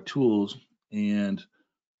here to our tools and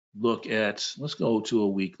look at, let's go to a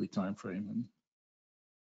weekly time frame.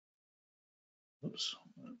 Oops.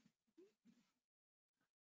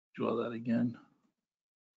 Draw that again.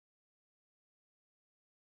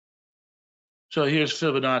 So here's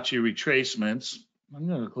Fibonacci retracements. I'm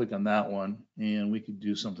going to click on that one, and we could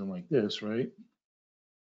do something like this, right?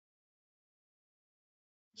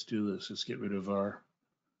 Let's do this. Let's get rid of our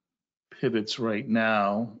pivots right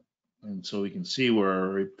now, and so we can see where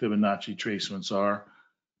our Fibonacci retracements are.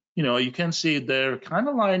 You can see they're kind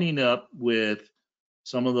of lining up with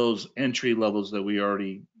some of those entry levels that we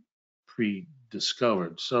already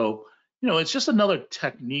pre-discovered. So, it's just another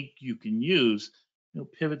technique you can use.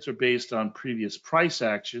 Pivots are based on previous price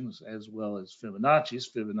actions as well as Fibonacci's.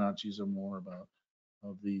 Fibonacci's are more about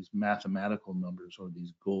of these mathematical numbers or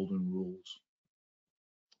these golden rules.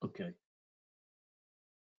 Okay.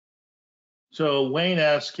 So Wayne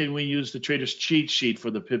asks, can we use the trader's cheat sheet for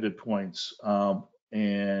the pivot points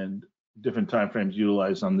and different time frames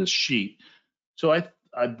utilized on this sheet? So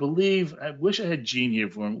I believe, I wish I had Gene here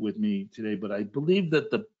with me today, but I believe that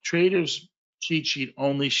the trader's cheat sheet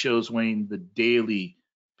only shows, Wayne, the daily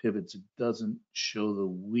pivots. It doesn't show the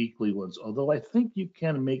weekly ones, although I think you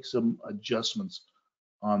can make some adjustments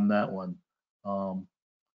on that one.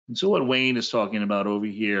 And so what Wayne is talking about over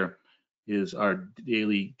here is our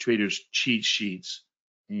daily trader's cheat sheets.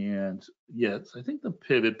 And yes, I think the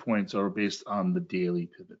pivot points are based on the daily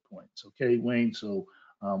pivot points. Okay, Wayne, so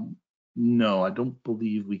no, I don't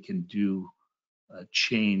believe we can do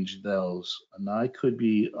change those, and I could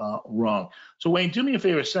be wrong. So Wayne, do me a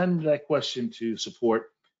favor, send that question to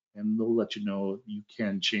support, and they'll let you know if you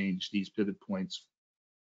can change these pivot points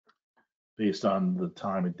based on the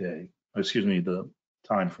time of day, or excuse me, the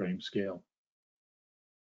time frame scale.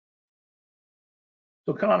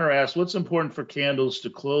 So Connor asked, what's important for candles to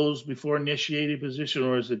close before initiating position,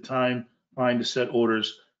 or is it time fine to set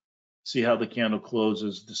orders, see how the candle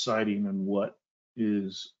closes, deciding on what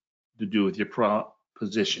is to do with your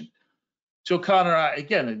position? So Connor,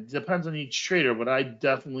 again, it depends on each trader, but I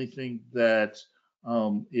definitely think that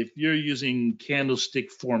if you're using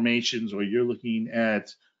candlestick formations or you're looking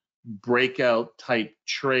at breakout type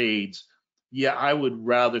trades, yeah, I would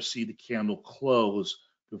rather see the candle close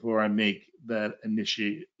before I make that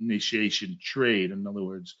initiation trade. In other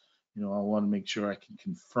words, I want to make sure I can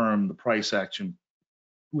confirm the price action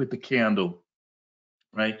with the candle,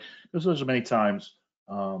 right? Because there's many times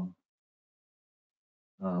um,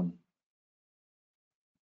 um,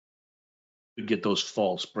 you get those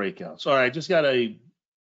false breakouts. All right, I just got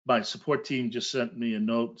my support team just sent me a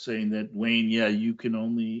note saying that Wayne, yeah, you can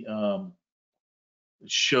only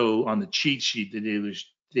show on the cheat sheet, the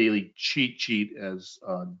daily cheat sheet as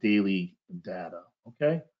daily data.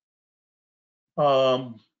 Okay.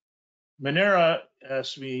 Monera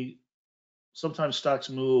asked me, sometimes stocks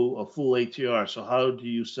move a full ATR. So how do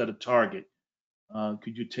you set a target?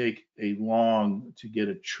 Could you take a long to get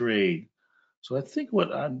a trade? So I think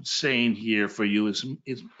what I'm saying here for you is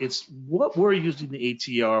it's what we're using the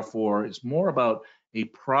ATR for is more about a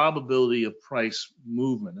probability of price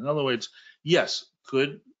movement. In other words, yes,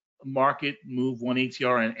 could a market move one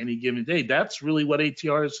ATR on any given day? That's really what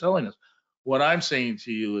ATR is telling us. What I'm saying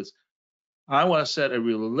to you is I want to set a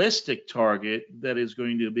realistic target that is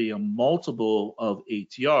going to be a multiple of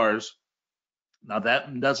ATRs. Now,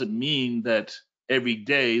 that doesn't mean that every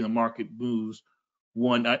day the market moves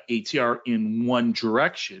one ATR in one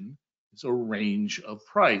direction. It's a range of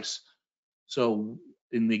price. So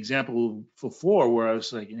in the example before where I was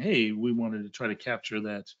thinking, hey, we wanted to try to capture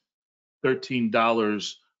that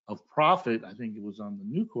 $13 of profit, I think it was on the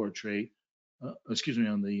Nucor trade, excuse me,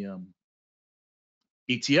 on the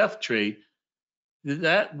ETF trade,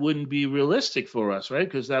 that wouldn't be realistic for us, right?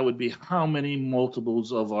 Because that would be how many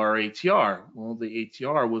multiples of our ATR? Well, the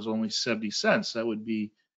ATR was only 70 cents. That would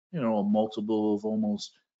be, a multiple of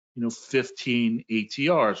almost, 15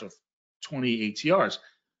 ATRs or 20 ATRs.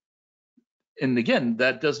 And again,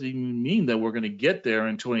 that doesn't even mean that we're going to get there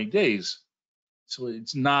in 20 days. So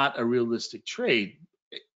it's not a realistic trade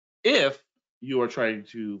if you are trying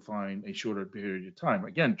to find a shorter period of time.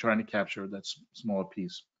 Again, trying to capture that smaller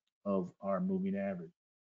piece of our moving average.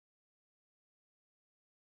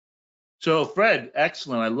 So, Fred,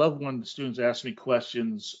 excellent. I love when the students ask me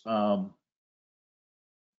questions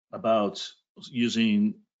about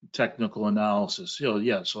using technical analysis.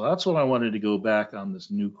 Yeah, so that's what I wanted to go back on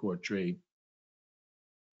this Nucor trade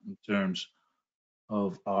in terms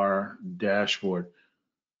of our dashboard.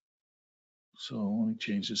 So let me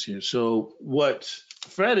change this here. So what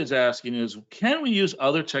Fred is asking is, can we use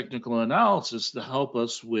other technical analysis to help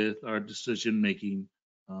us with our decision-making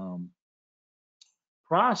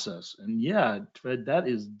process? And yeah, Fred, that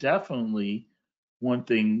is definitely one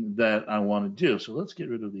thing that I want to do. So let's get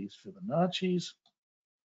rid of these Fibonacci's.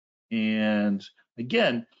 And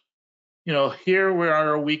again, here we are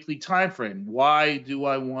our weekly time frame. Why do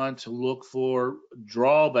I want to look for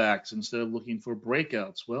drawbacks instead of looking for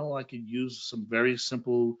breakouts? Well, I could use some very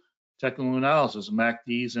simple technical analysis,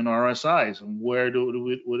 MACDs and RSIs. And what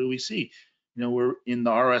do we see? We're in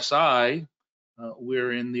the RSI,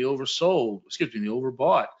 we're in the oversold, excuse me, the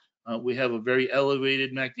overbought. We have a very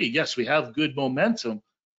elevated MACD. Yes, we have good momentum,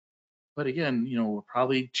 but again, we're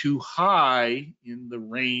probably too high in the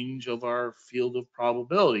range of our field of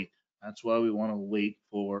probability. That's why we want to wait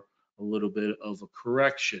for a little bit of a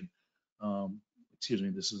correction. Excuse me,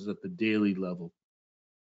 this is at the daily level,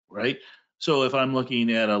 right? So if I'm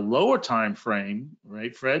looking at a lower time frame,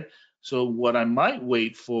 right, Fred? So what I might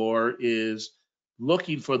wait for is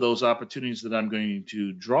looking for those opportunities that I'm going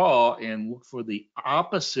to draw and look for the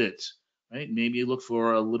opposite, right? Maybe look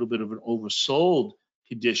for a little bit of an oversold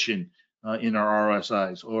condition in our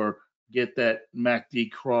RSIs, or get that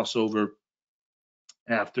MACD crossover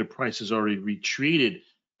after price has already retreated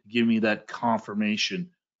to give me that confirmation.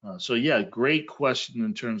 So yeah, great question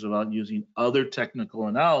in terms of using other technical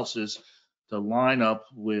analysis to line up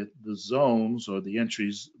with the zones or the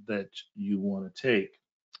entries that you want to take.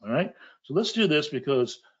 All right, so let's do this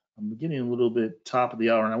because I'm getting a little bit top of the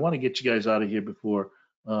hour and I want to get you guys out of here before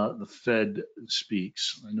the Fed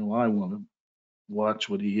speaks. I know I want to watch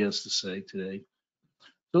what he has to say today.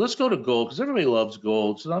 So let's go to gold because everybody loves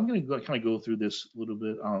gold. So I'm going to kind of go through this a little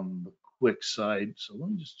bit on the quick side. So let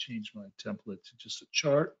me just change my template to just a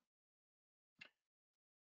chart.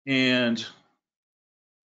 And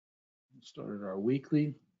started our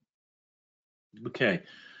weekly. Okay.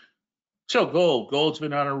 So gold's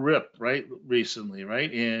been on a rip, right, recently, right?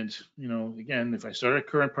 And, again, if I start at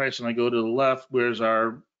current price and I go to the left, where's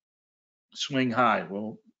our swing high?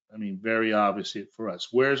 Well, I mean, very obvious for us.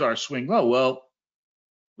 Where's our swing low? Well,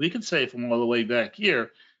 we could say from all the way back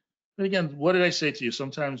here. But again, what did I say to you?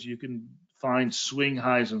 Sometimes you can find swing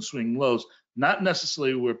highs and swing lows, not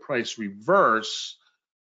necessarily where price reverse,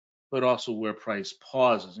 but also where price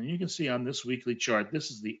pauses. And you can see on this weekly chart,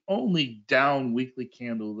 this is the only down weekly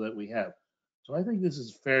candle that we have. So I think this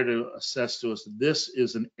is fair to assess to us that this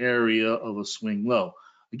is an area of a swing low.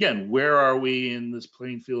 Again, where are we in this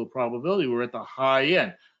playing field of probability? We're at the high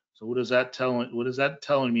end. So what is that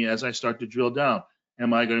telling me as I start to drill down?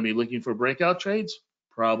 Am I going to be looking for breakout trades?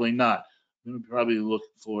 Probably not. I'm going to probably look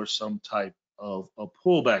for some type of a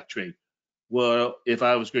pullback trade. Well, if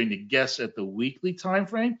I was going to guess at the weekly time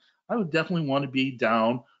frame, I would definitely want to be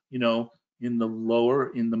down, in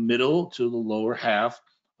the middle to the lower half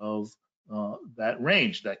of that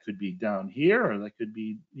range. That could be down here, or that could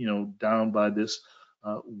be, down by this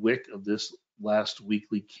wick of this last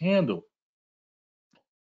weekly candle.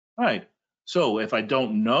 All right. So if I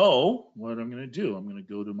don't know what I'm going to do, I'm going to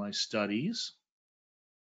go to my studies.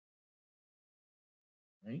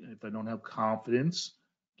 Right? If I don't have confidence,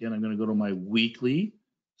 again, I'm going to go to my weekly,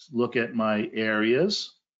 look at my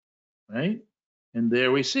areas, right? And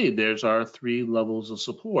there we see, there's our 3 levels of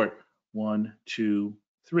support. 1, 2,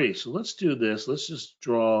 3. So let's do this. Let's just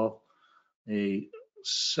draw a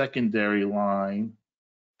secondary line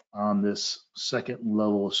on this second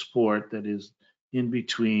level of support that is in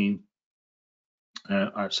between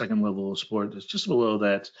our second level of support. It's just below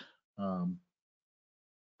that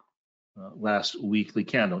last weekly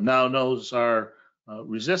candle. Now those are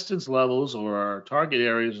resistance levels or our target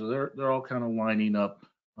areas. They're all kind of lining up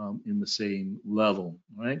in the same level,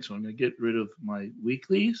 right? So I'm going to get rid of my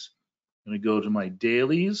weeklies. I'm going to go to my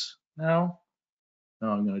dailies now.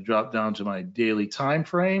 Now I'm going to drop down to my daily time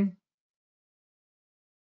frame.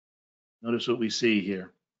 Notice what we see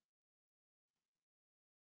here.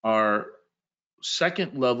 Our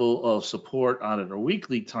second level of support on our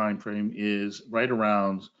weekly time frame is right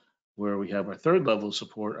around where we have our third level of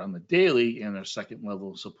support on the daily and our second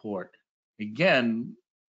level of support. Again,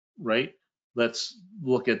 right? Let's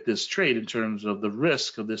look at this trade in terms of the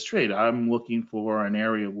risk of this trade. I'm looking for an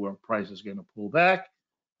area where price is going to pull back.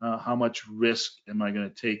 How much risk am I going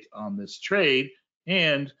to take on this trade?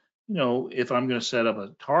 And, if I'm going to set up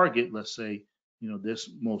a target, let's say, this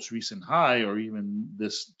most recent high or even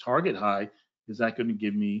this target high, is that going to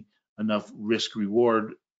give me enough risk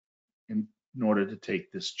reward in order to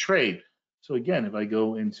take this trade? So again, if I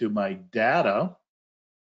go into my data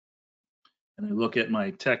and I look at my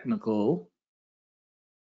technical,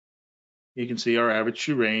 you can see our average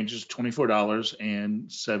true range is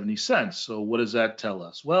 $24.70. So what does that tell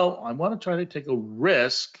us? Well, I want to try to take a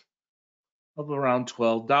risk of around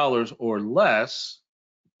 $12 or less,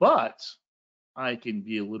 but I can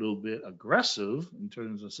be a little bit aggressive in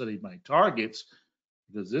terms of setting my targets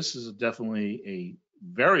because this is definitely a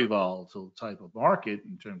very volatile type of market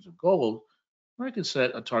in terms of gold. I could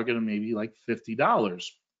set a target of maybe like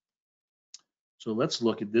 $50. So let's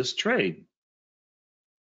look at this trade.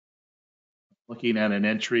 Looking at an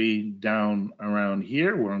entry down around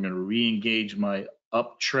here where I'm going to re-engage my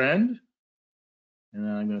uptrend. And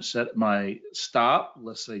then I'm going to set my stop,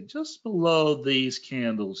 let's say just below these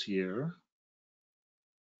candles here.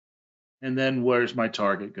 And then where's my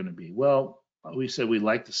target going to be? Well, we said we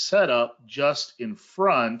like to set up just in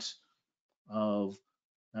front of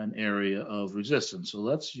an area of resistance. So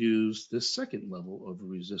let's use this second level of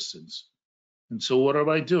resistance. And so what am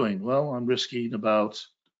I doing? Well, I'm risking about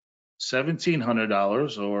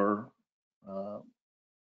 $1,700 or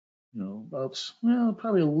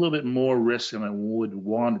probably a little bit more risk than I would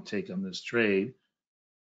want to take on this trade.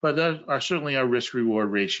 But certainly our risk reward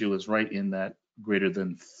ratio is right in that greater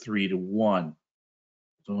than 3-to-1.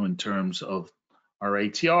 So in terms of our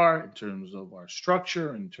ATR, in terms of our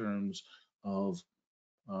structure, in terms of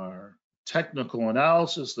our technical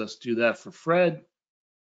analysis, let's do that for Fred,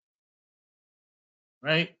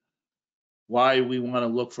 right? Why we want to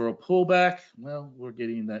look for a pullback? Well, we're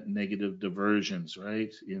getting that negative divergence,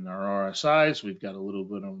 right? In our RSIs, we've got a little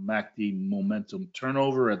bit of MACD momentum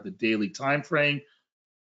turnover at the daily time frame.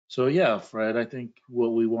 So yeah, Fred, I think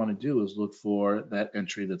what we want to do is look for that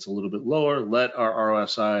entry that's a little bit lower, let our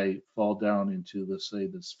RSI fall down into, let's say,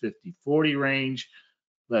 this 50-40 range,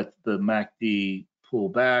 let the MACD pull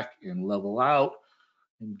back and level out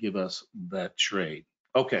and give us that trade.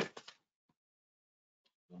 Okay.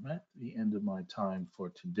 I'm at the end of my time for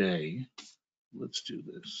today. Let's do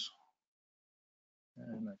this.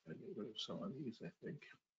 And I gotta get rid of some of these, I think.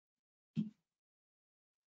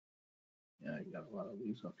 Yeah, I got a lot of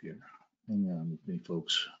these up here. Hang on with me,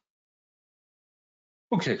 folks.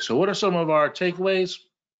 Okay, so what are some of our takeaways?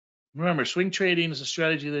 Remember, swing trading is a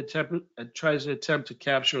strategy that tries to attempt to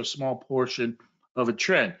capture a small portion of a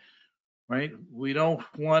trend, right? We don't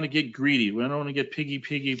want to get greedy. We don't want to get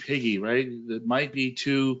piggy, right? It might be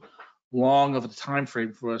too long of a time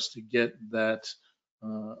frame for us to get that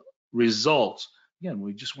uh, result. Again,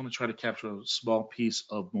 we just want to try to capture a small piece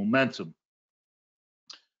of momentum.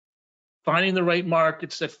 Finding the right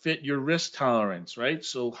markets that fit your risk tolerance, right?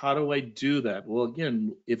 So how do I do that? Well,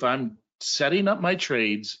 again, if I'm setting up my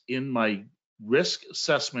trades in my risk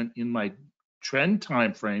assessment in my trend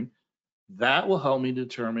time frame, that will help me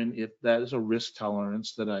determine if that is a risk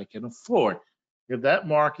tolerance that I can afford. If that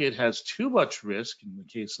market has too much risk, in the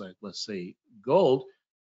case like let's say gold,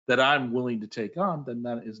 that I'm willing to take on, then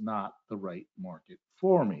that is not the right market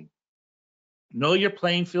for me. Know your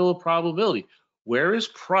playing field of probability. Where is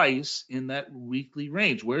price in that weekly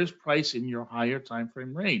range? Where is price in your higher time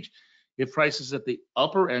frame range? If price is at the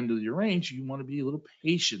upper end of your range, you want to be a little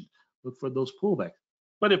patient. Look for those pullbacks.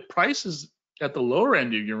 But if price is at the lower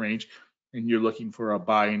end of your range and you're looking for a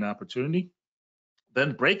buying opportunity,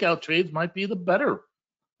 then breakout trades might be the better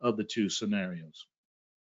of the two scenarios.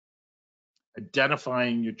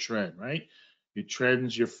 Identifying your trend, right? Your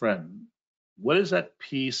trend's your friend. What is that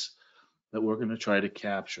piece that we're going to try to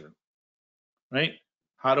capture? Right?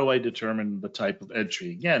 How do I determine the type of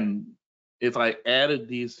entry? Again, if I added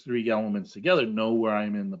these three elements together, know where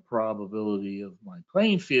I'm in the probability of my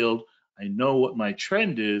playing field, I know what my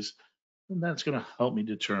trend is, then that's going to help me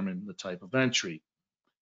determine the type of entry.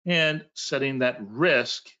 And setting that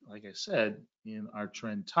risk, like I said, in our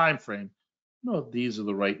trend time frame, know if these are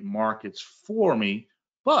the right markets for me,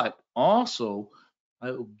 but also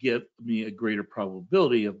it will give me a greater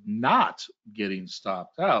probability of not getting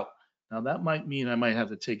stopped out. Now that might mean I might have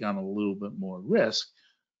to take on a little bit more risk,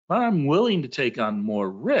 but I'm willing to take on more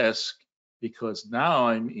risk because now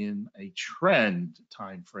I'm in a trend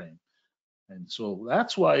time frame. And so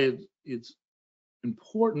that's why it's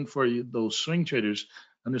important for you, those swing traders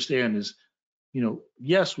understand is,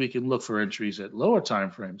 yes, we can look for entries at lower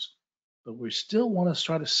time frames, but we still want to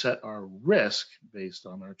try to set our risk based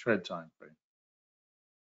on our trend time frame.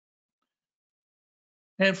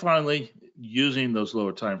 And finally, using those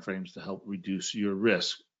lower time frames to help reduce your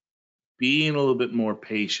risk. Being a little bit more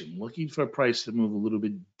patient, looking for a price to move a little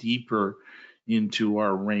bit deeper into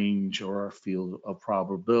our range or our field of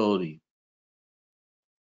probability.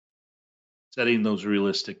 Setting those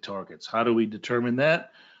realistic targets. How do we determine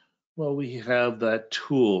that? Well, we have that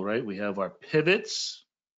tool, right? We have our pivots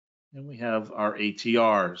and we have our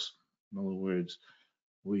ATRs. In other words,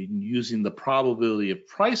 we're using the probability of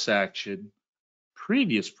price action,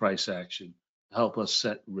 previous price action, to help us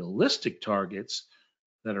set realistic targets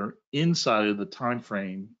that are inside of the time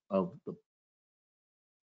frame of the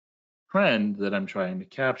trend that I'm trying to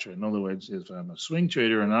capture. In other words, if I'm a swing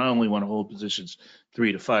trader and I only want to hold positions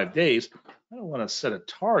 3 to 5 days, I don't want to set a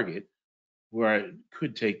target where it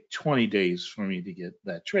could take 20 days for me to get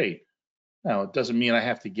that trade. Now, it doesn't mean I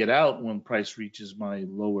have to get out when price reaches my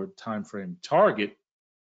lower time frame target,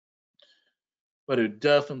 but it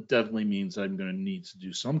definitely means I'm going to need to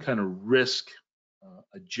do some kind of risk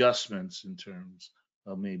adjustments in terms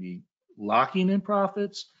of maybe locking in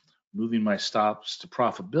profits, moving my stops to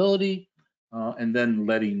profitability, and then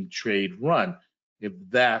letting trade run if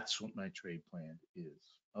that's what my trade plan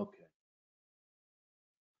is. Okay.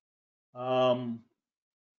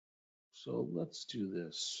 So let's do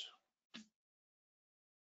this.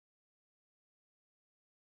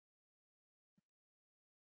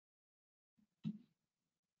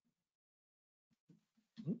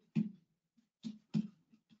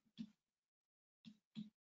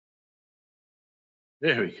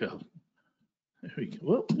 There we go. There we go.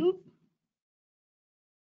 Whoop, whoop.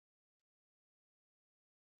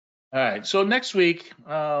 All right. So next week,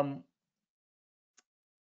 I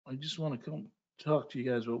just want to come talk to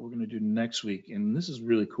you guys what we're going to do next week, and this is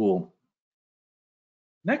really cool.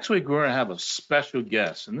 Next week, we're going to have a special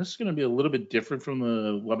guest, and this is going to be a little bit different from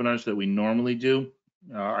the webinars that we normally do,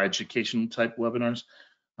 our educational type webinars.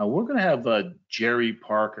 We're going to have Jerry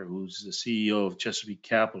Parker, who's the CEO of Chesapeake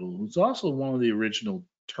Capital, who's also one of the original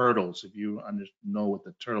Turtles, if you know what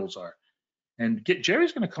the Turtles are. And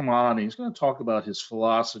Jerry's going to come on, and he's going to talk about his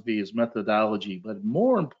philosophy, his methodology, but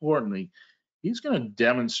more importantly, he's going to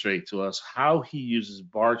demonstrate to us how he uses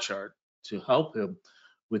bar chart to help him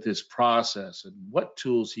with his process and what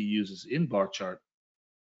tools he uses in bar chart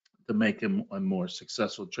to make him a more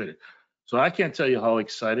successful trader. So I can't tell you how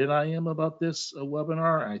excited I am about this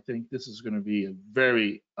webinar. I think this is going to be a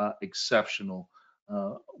very exceptional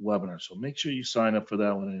webinar. So make sure you sign up for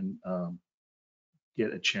that one and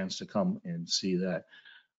get a chance to come and see that.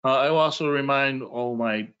 I will also remind all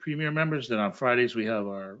my Premier members that on Fridays we have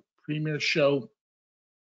our Premier show,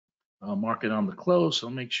 Market on the Close. So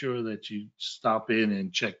make sure that you stop in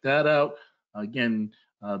and check that out. Again,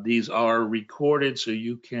 these are recorded, so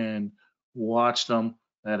you can watch them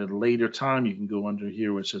at a later time. You can go under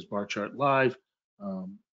here where it says Bar Chart Live,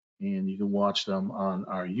 and you can watch them on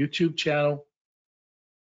our YouTube channel.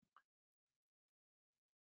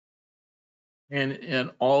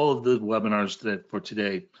 And all of the webinars that for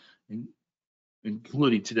today,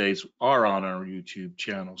 including today's, are on our YouTube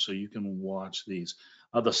channel, so you can watch these.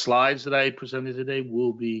 The slides that I presented today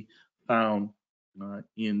will be found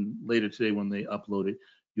in later today when they upload it.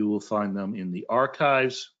 You will find them in the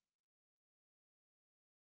archives.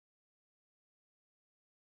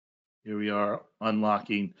 Here we are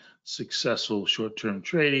unlocking successful short-term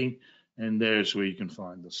trading, and there's where you can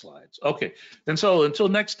find the slides. Okay, and so until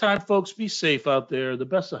next time, folks, be safe out there, the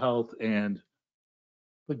best of health, and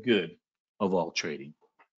the good of all trading.